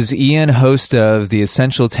Cliff, this is Ian, host of the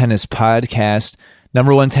Essential Tennis Podcast,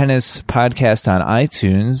 #1 tennis podcast on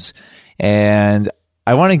iTunes, and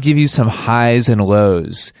I want to give you some highs and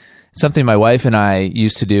lows. Something my wife and I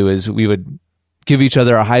used to do is we would give each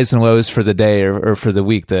other our highs and lows for the day or for the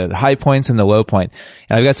week, the high points and the low point.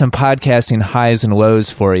 And I've got some podcasting highs and lows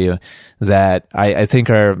for you that I think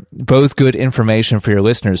are both good information for your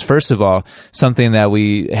listeners. First of all, something that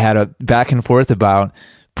we had a back and forth about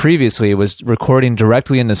previously was recording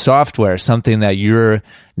directly into software, something that you're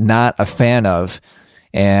not a fan of.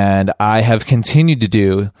 And I have continued to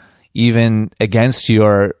do, even against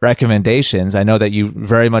your recommendations. I know that you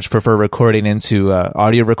very much prefer recording into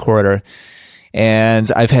audio recorder,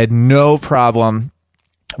 and I've had no problem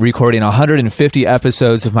recording 150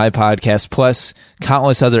 episodes of my podcast, plus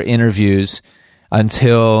countless other interviews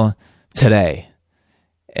until today.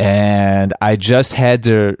 And I just had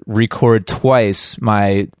to record twice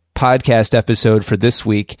my podcast episode for this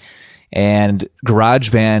week, and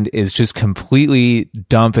GarageBand is just completely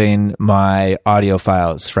dumping my audio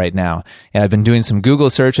files right now. And I've been doing some Google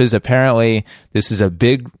searches. Apparently, this is a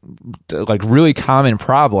big, really common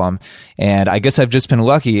problem. And I guess I've just been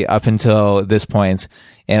lucky up until this point.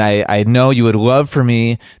 And I know you would love for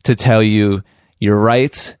me to tell you you're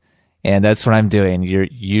right. And that's what I'm doing.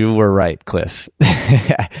 You were right, Cliff.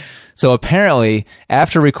 So apparently,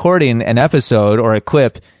 after recording an episode or a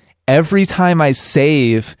clip, every time I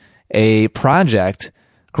save a project,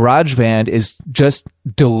 GarageBand is just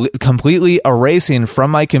completely erasing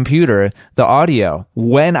from my computer the audio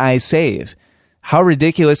when I save. How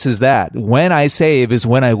ridiculous is that? When I save is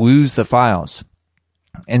when I lose the files.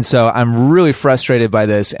 And so I'm really frustrated by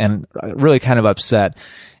this and really kind of upset.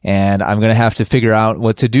 And I'm going to have to figure out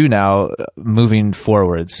what to do now moving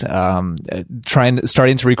forwards.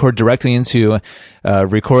 Starting to record directly into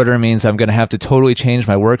recorder means I'm going to have to totally change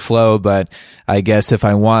my workflow, but I guess if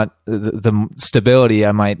I want the stability,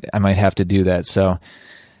 I might have to do that. So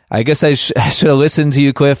I guess I should have listened to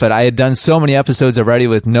you, Cliff, but I had done so many episodes already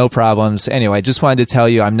with no problems. Anyway, I just wanted to tell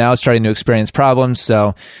you I'm now starting to experience problems,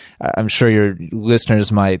 so I'm sure your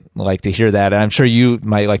listeners might like to hear that, and I'm sure you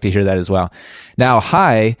might like to hear that as well. Now,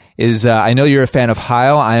 high is, I know you're a fan of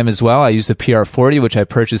Heil. I am as well. I use the PR40, which I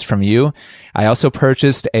purchased from you. I also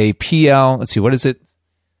purchased a PL2T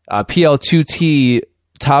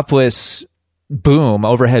topless boom,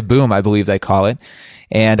 overhead boom, I believe they call it.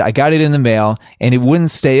 And I got it in the mail, and it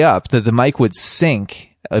wouldn't stay up, that the mic would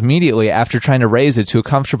sink immediately after trying to raise it to a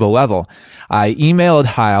comfortable level. I emailed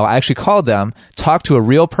Heil. I actually called them, talked to a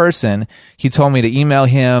real person. He told me to email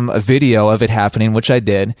him a video of it happening, which I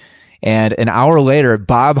did. And an hour later,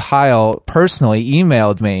 Bob Heil personally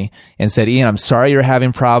emailed me and said, Ian, I'm sorry you're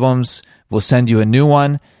having problems. We'll send you a new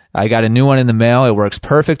one. I got a new one in the mail. It works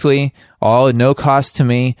perfectly, all at no cost to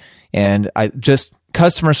me. And I just,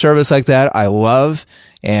 customer service like that, I love.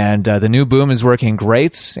 And the new boom is working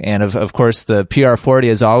great. And of course, the PR40,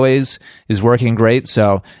 as always, is working great.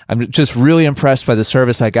 So I'm just really impressed by the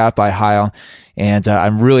service I got by Heil. And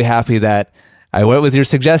I'm really happy that I went with your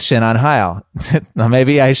suggestion on Heil. Now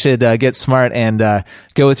maybe I should get smart and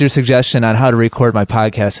go with your suggestion on how to record my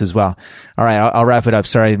podcast as well. All right, I'll wrap it up.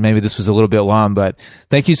 Sorry, maybe this was a little bit long, but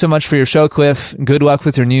thank you so much for your show, Cliff. Good luck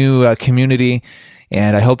with your new community,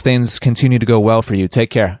 and I hope things continue to go well for you.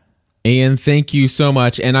 Take care. Ian, thank you so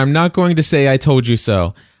much. And I'm not going to say I told you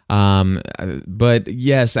so. But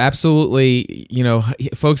yes, absolutely. You know,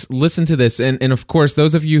 folks, listen to this. And of course,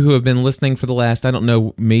 those of you who have been listening for the last, I don't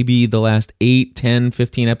know, maybe the last 8, 10,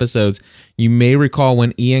 15 episodes, you may recall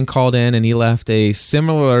when Ian called in and he left a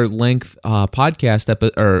similar length podcast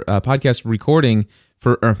recording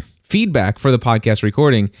or feedback for the podcast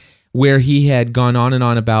recording, where he had gone on and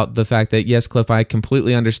on about the fact that, yes, Cliff, I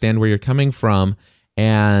completely understand where you're coming from.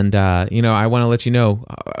 And, I want to let you know,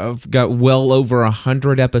 I've got well over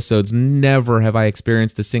 100 episodes. Never have I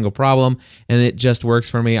experienced a single problem, and it just works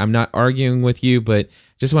for me. I'm not arguing with you, but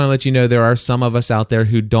just want to let you know there are some of us out there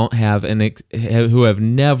who don't have who have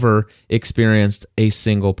never experienced a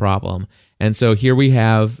single problem. And so here we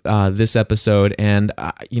have this episode, and,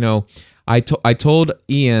 I told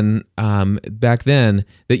Ian back then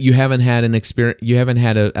that you haven't had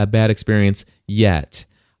a bad experience yet.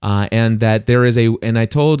 And that there is I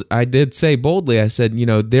did say boldly, I said,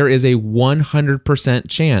 there is a 100%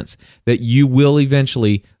 chance that you will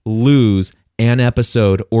eventually lose an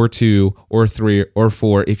episode or 2 or 3 or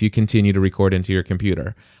 4 if you continue to record into your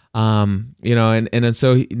computer. And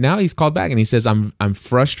so now he's called back and he says, I'm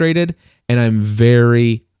frustrated and I'm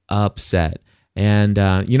very upset. And,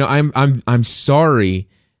 I'm sorry,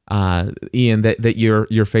 Ian, that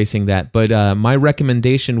you're facing that. But my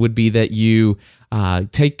recommendation would be that you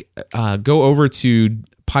go over to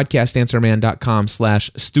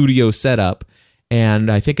podcastanswerman.com/studio setup,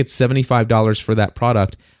 and I think it's $75 for that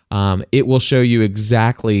product. It will show you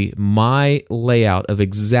exactly my layout of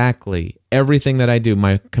exactly everything that I do,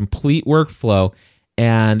 my complete workflow.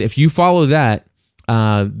 And if you follow that,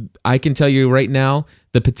 I can tell you right now,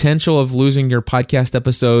 the potential of losing your podcast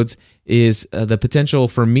episodes is the potential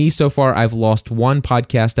for me so far. I've lost one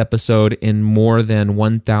podcast episode in more than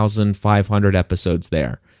 1,500 episodes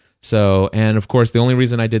there. So, and of course, the only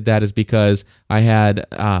reason I did that is because I had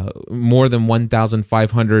more than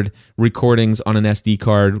 1,500 recordings on an SD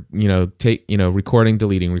card. Recording,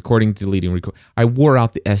 deleting. I wore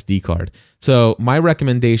out the SD card. So my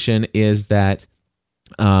recommendation is that,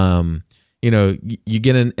 you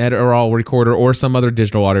get an Adderall recorder or some other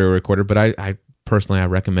digital audio recorder, but I personally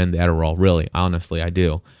recommend the Adderall. Really, honestly, I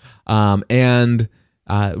do. And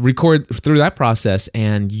record through that process,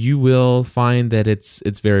 and you will find that it's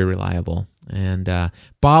very reliable. And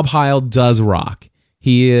Bob Heil does rock.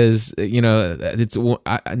 He is,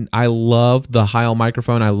 I love the Heil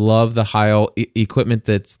microphone. I love the Heil equipment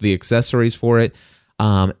that's the accessories for it.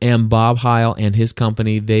 And Bob Heil and his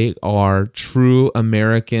company, they are a true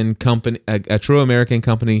American company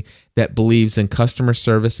that believes in customer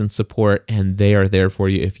service and support, and they are there for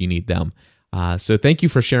you if you need them. So thank you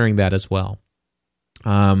for sharing that as well.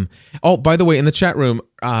 By the way, in the chat room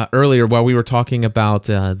earlier, while we were talking about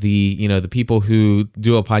the people who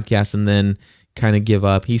do a podcast and then kind of give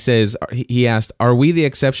up, he asked, "Are we the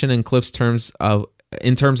exception in terms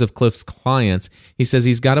of Cliff's clients?" He says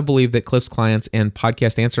he's got to believe that Cliff's clients and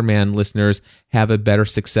Podcast Answer Man listeners have a better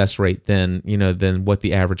success rate than what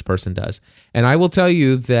the average person does. And I will tell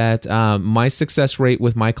you that my success rate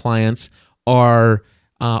with my clients are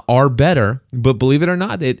better, but believe it or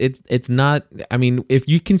not, it's not. I mean, if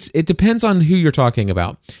you can, it depends on who you're talking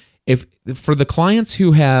about. If for the clients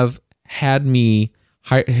who have hired me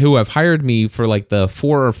for like the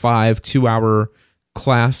 4 or 5 2-hour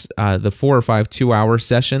class, the 4 or 5 2-hour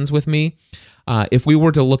sessions with me, if we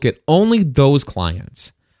were to look at only those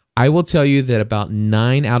clients, I will tell you that about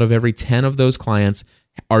 9 out of every 10 of those clients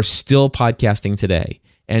are still podcasting today.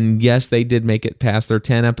 And yes, they did make it past their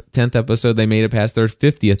 10th episode. They made it past their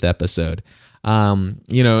 50th episode. And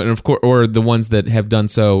of course, or the ones that have done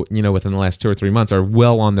so, within the last 2 or 3 months are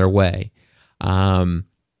well on their way.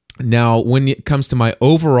 Now, when it comes to my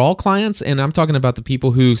overall clients, and I'm talking about the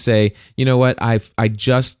people who say, you know what, I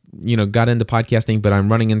just got into podcasting, but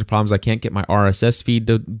I'm running into problems. I can't get my RSS feed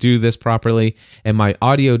to do this properly, and my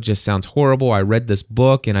audio just sounds horrible. I read this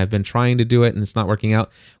book, and I've been trying to do it, and it's not working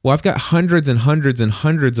out. Well, I've got hundreds and hundreds and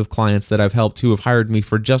hundreds of clients that I've helped who have hired me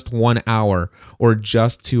for just 1 hour or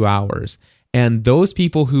just 2 hours. And those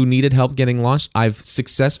people who needed help getting launched, I've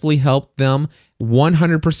successfully helped them.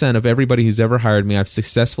 100% of everybody who's ever hired me, I've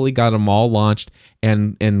successfully got them all launched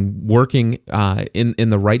and working in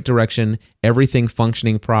the right direction, everything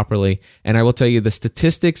functioning properly. And I will tell you, the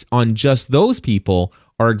statistics on just those people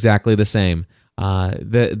are exactly the same.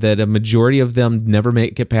 That a majority of them never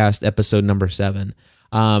make it past episode number 7.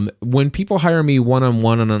 When people hire me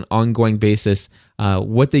one-on-one on an ongoing basis,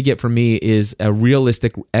 what they get from me is a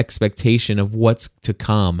realistic expectation of what's to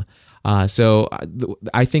come. So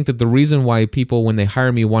I think that the reason why people, when they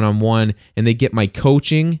hire me one-on-one and they get my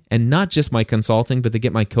coaching, and not just my consulting, but they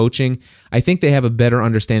get my coaching, I think they have a better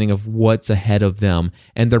understanding of what's ahead of them,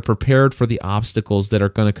 and they're prepared for the obstacles that are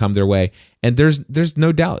going to come their way. And there's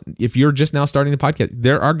no doubt, if you're just now starting the podcast,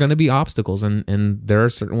 there are going to be obstacles, and there are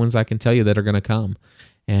certain ones I can tell you that are going to come.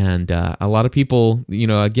 And a lot of people,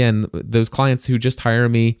 again, those clients who just hire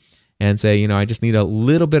me and say, I just need a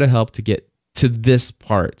little bit of help to get to this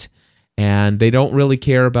part. And they don't really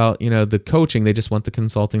care about, the coaching. They just want the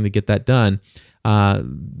consulting to get that done.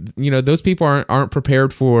 Those people aren't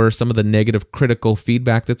prepared for some of the negative critical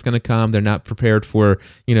feedback that's going to come. They're not prepared for,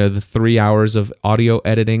 the 3 hours of audio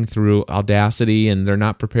editing through Audacity, and they're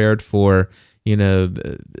not prepared for, their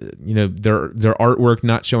artwork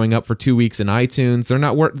not showing up for 2 weeks in iTunes.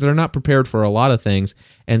 They're not prepared for a lot of things,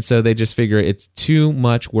 and so they just figure it's too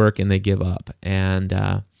much work and they give up.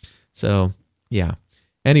 And so yeah.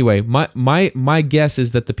 Anyway, my guess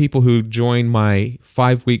is that the people who join my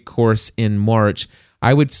 5-week course in March,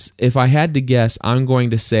 if I had to guess, I'm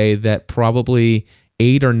going to say that probably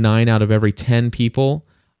 8 or 9 out of every 10 people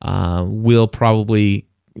will probably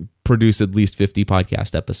produce at least 50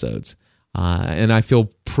 podcast episodes. And I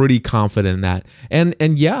feel pretty confident in that.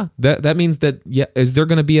 And yeah, that means that, is there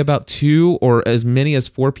going to be about 2 or as many as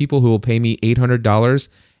 4 people who will pay me $800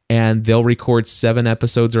 and they'll record 7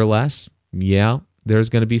 episodes or less? Yeah.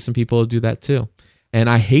 There's going to be some people who do that too. And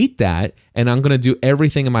I hate that, and I'm going to do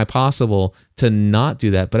everything in my possible to not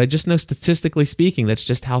do that. But I just know, statistically speaking, that's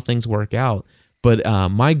just how things work out. But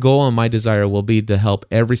my goal and my desire will be to help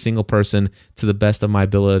every single person to the best of my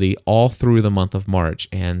ability all through the month of March.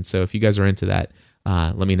 And so if you guys are into that,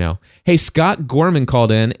 let me know. Hey, Scott Gorman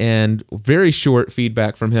called in, and very short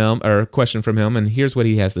feedback from him, or question from him, and here's what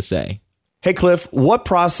he has to say. Hey, Cliff, what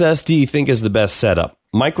process do you think is the best setup?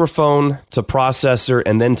 Microphone to processor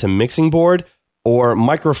and then to mixing board, or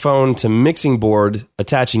microphone to mixing board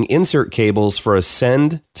attaching insert cables for a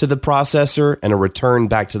send to the processor and a return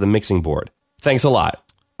back to the mixing board? Thanks a lot.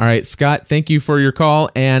 All right, Scott, thank you for your call,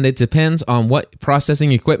 and it depends on what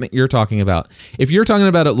processing equipment you're talking about. If you're talking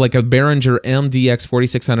about like a Behringer MDX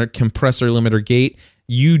 4600 compressor limiter gate,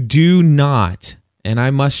 you do not, and I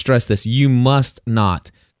must stress this, you must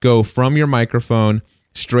not go from your microphone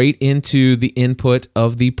straight into the input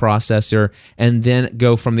of the processor and then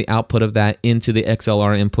go from the output of that into the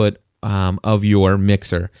XLR input of your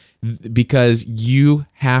mixer, because you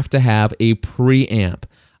have to have a preamp.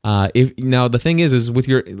 Now the thing is with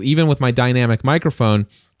even with my dynamic microphone,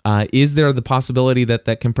 is there the possibility that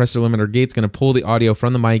that compressor limiter gate's going to pull the audio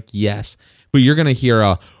from the mic? Yes, but you're going to hear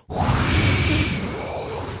a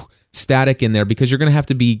static in there because you're going to have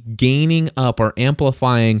to be gaining up or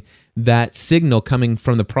amplifying that signal coming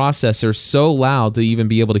from the processor so loud to even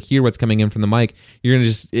be able to hear what's coming in from the mic. You're going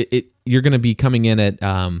to you're going to be coming in at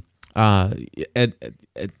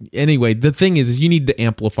anyway. The thing is you need to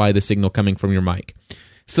amplify the signal coming from your mic.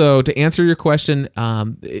 So to answer your question,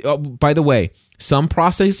 by the way, some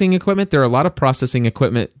processing equipment, there are a lot of processing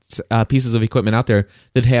equipment, pieces of equipment out there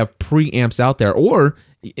that have preamps out there, or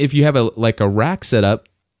if you have a rack setup,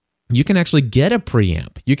 you can actually get a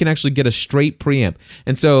preamp. You can actually get a straight preamp.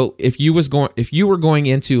 And so if you were going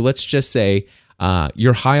into, let's just say,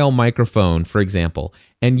 your Heil microphone, for example,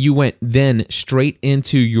 and you went then straight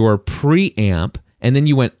into your preamp, and then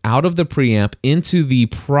you went out of the preamp into the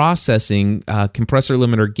processing compressor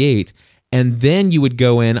limiter gate, and then you would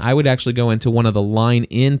go in, I would actually go into one of the line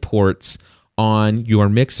in ports on your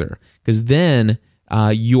mixer, because then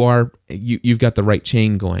you've got the right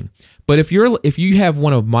chain going. But if you have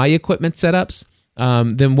one of my equipment setups,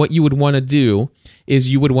 then what you would want to do is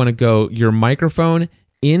you would want to go your microphone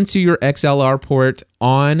into your XLR port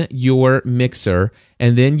on your mixer,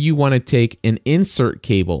 and then you want to take an insert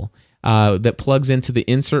cable that plugs into the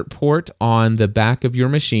insert port on the back of your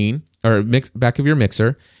machine or back of your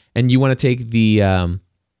mixer, and you want to take the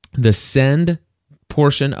send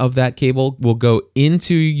portion of that cable will go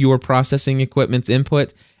into your processing equipment's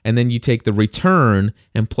input, and then you take the return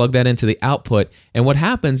and plug that into the output. And what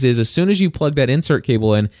happens is, as soon as you plug that insert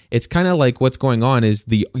cable in, it's kind of like what's going on is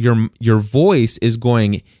your voice is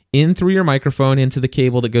going in through your microphone into the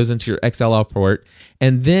cable that goes into your XLR port,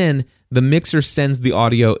 and then the mixer sends the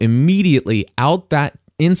audio immediately out that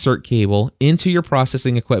insert cable into your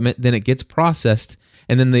processing equipment. Then it gets processed,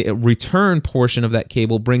 and then the return portion of that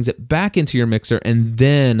cable brings it back into your mixer, and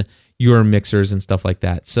then your mixers and stuff like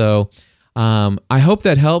that. So I hope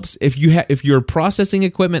that helps. If your processing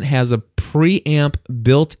equipment has a preamp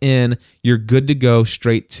built in, you're good to go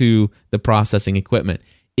straight to the processing equipment.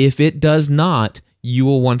 If it does not, you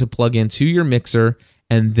will want to plug into your mixer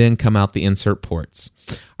and then come out the insert ports.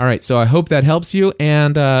 All right, so I hope that helps you.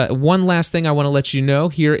 And one last thing I want to let you know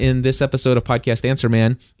here in this episode of Podcast Answer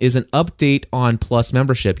Man is an update on Plus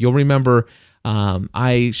membership. You'll remember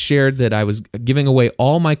I shared that I was giving away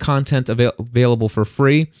all my content available for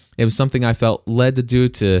free. It was something I felt led to do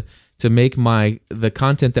to make the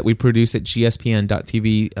content that we produce at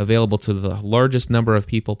gspn.tv available to the largest number of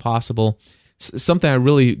people possible. Something I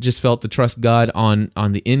really just felt to trust God on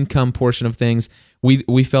the income portion of things.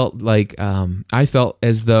 We felt like I felt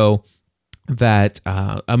as though that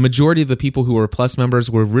a majority of the people who were Plus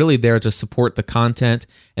members were really there to support the content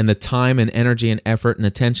and the time and energy and effort and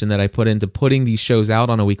attention that I put into putting these shows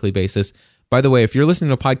out on a weekly basis. By the way, if you're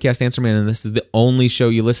listening to Podcast Answer Man and this is the only show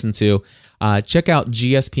you listen to, check out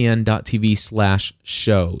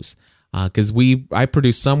gspn.tv/shows because I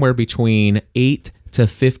produce somewhere between 8 to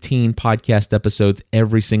 15 podcast episodes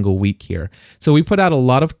every single week here. So we put out a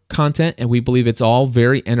lot of content, and we believe it's all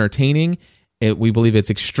very entertaining. We believe it's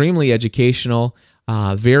extremely educational,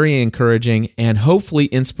 very encouraging, and hopefully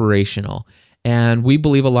inspirational. And we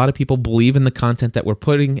believe a lot of people believe in the content that we're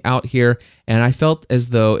putting out here. And I felt as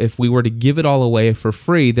though if we were to give it all away for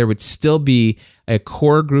free, there would still be a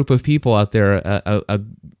core group of people out there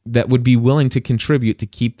that would be willing to contribute to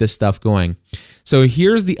keep this stuff going. So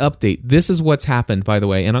here's the update. This is what's happened, by the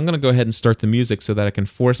way. And I'm going to go ahead and start the music so that I can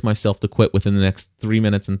force myself to quit within the next 3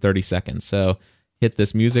 minutes and 30 seconds. So hit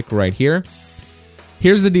this music right here.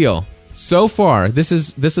 Here's the deal. So far, this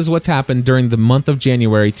is what's happened during the month of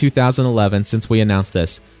January 2011 since we announced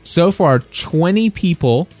this. So far, 20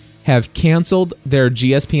 people have canceled their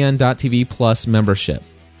GSPN.TV Plus membership.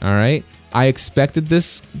 All right? I expected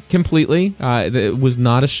this completely. It was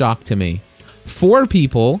not a shock to me. 4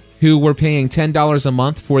 people who were paying $10 a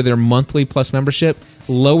month for their monthly Plus membership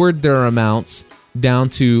lowered their amounts down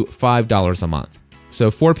to $5 a month.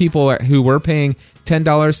 So 4 people who were paying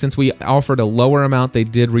 $10, since we offered a lower amount, they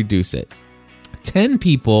did reduce it. 10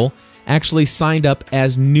 people actually signed up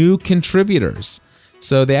as new contributors.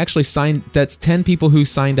 So they actually that's 10 people who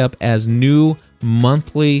signed up as new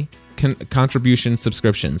monthly contribution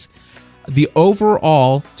subscriptions. The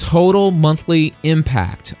overall total monthly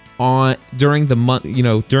impact during the month,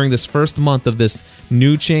 during this first month of this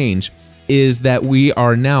new change is that we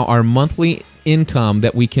are now, our monthly income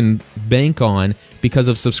that we can bank on because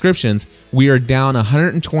of subscriptions, we are down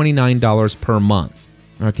 $129 per month,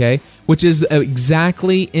 okay? Which is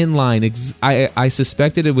exactly in line. I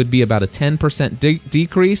suspected it would be about a 10%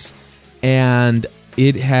 decrease, and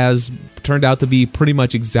it has turned out to be pretty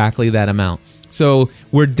much exactly that amount. So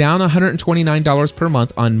we're down $129 per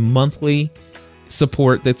month on monthly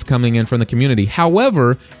support that's coming in from the community.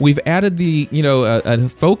 However, we've added a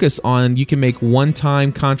focus on you can make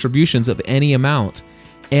one-time contributions of any amount.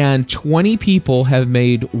 And 20 people have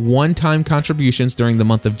made one-time contributions during the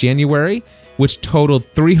month of January, which totaled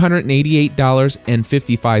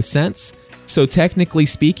 $388.55. So technically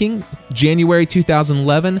speaking, January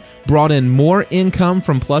 2011 brought in more income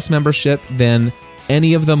from Plus membership than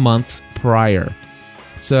any of the months prior.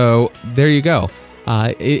 So there you go.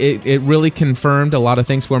 It really confirmed a lot of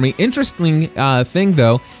things for me. Interesting thing,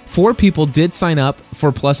 though, 4 people did sign up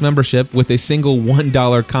for Plus membership with a single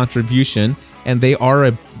 $1 contribution, and they are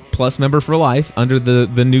a Plus member for life under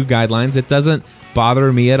the new guidelines. It doesn't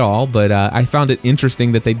bother me at all, but I found it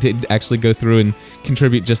interesting that they did actually go through and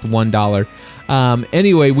contribute just $1.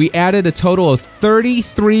 Anyway, we added a total of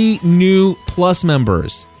 33 new Plus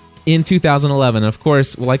members in 2011. Of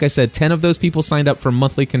course, like I said, 10 of those people signed up for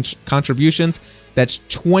monthly contributions. That's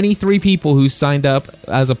 23 people who signed up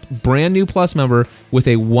as a brand new Plus member with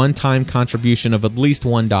a one-time contribution of at least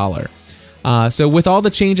 $1. So with all the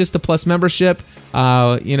changes to Plus membership,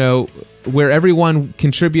 where everyone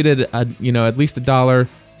contributed, at least $1,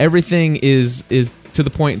 everything is to the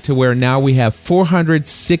point to where now we have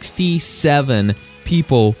 467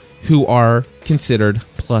 people who are considered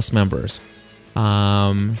Plus members.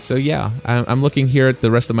 So yeah, I'm looking here at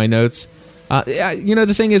the rest of my notes.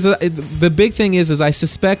 The thing is, the big thing is I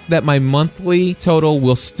suspect that my monthly total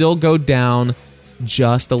will still go down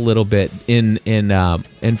just a little bit in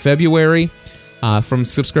February from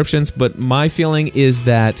subscriptions, but my feeling is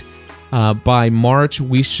that by March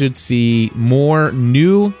we should see more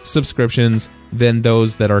new subscriptions than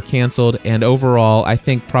those that are canceled, and overall I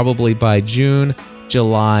think probably by June,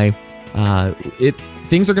 July,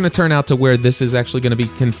 things are going to turn out to where this is actually going to be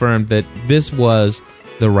confirmed that this was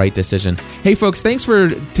the right decision. Hey folks, thanks for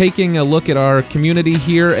taking a look at our community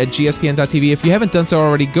here at gspn.tv. If you haven't done so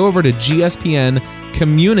already, go over to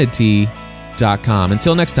gspncommunity.com.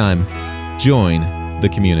 Until next time, join the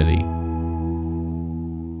community.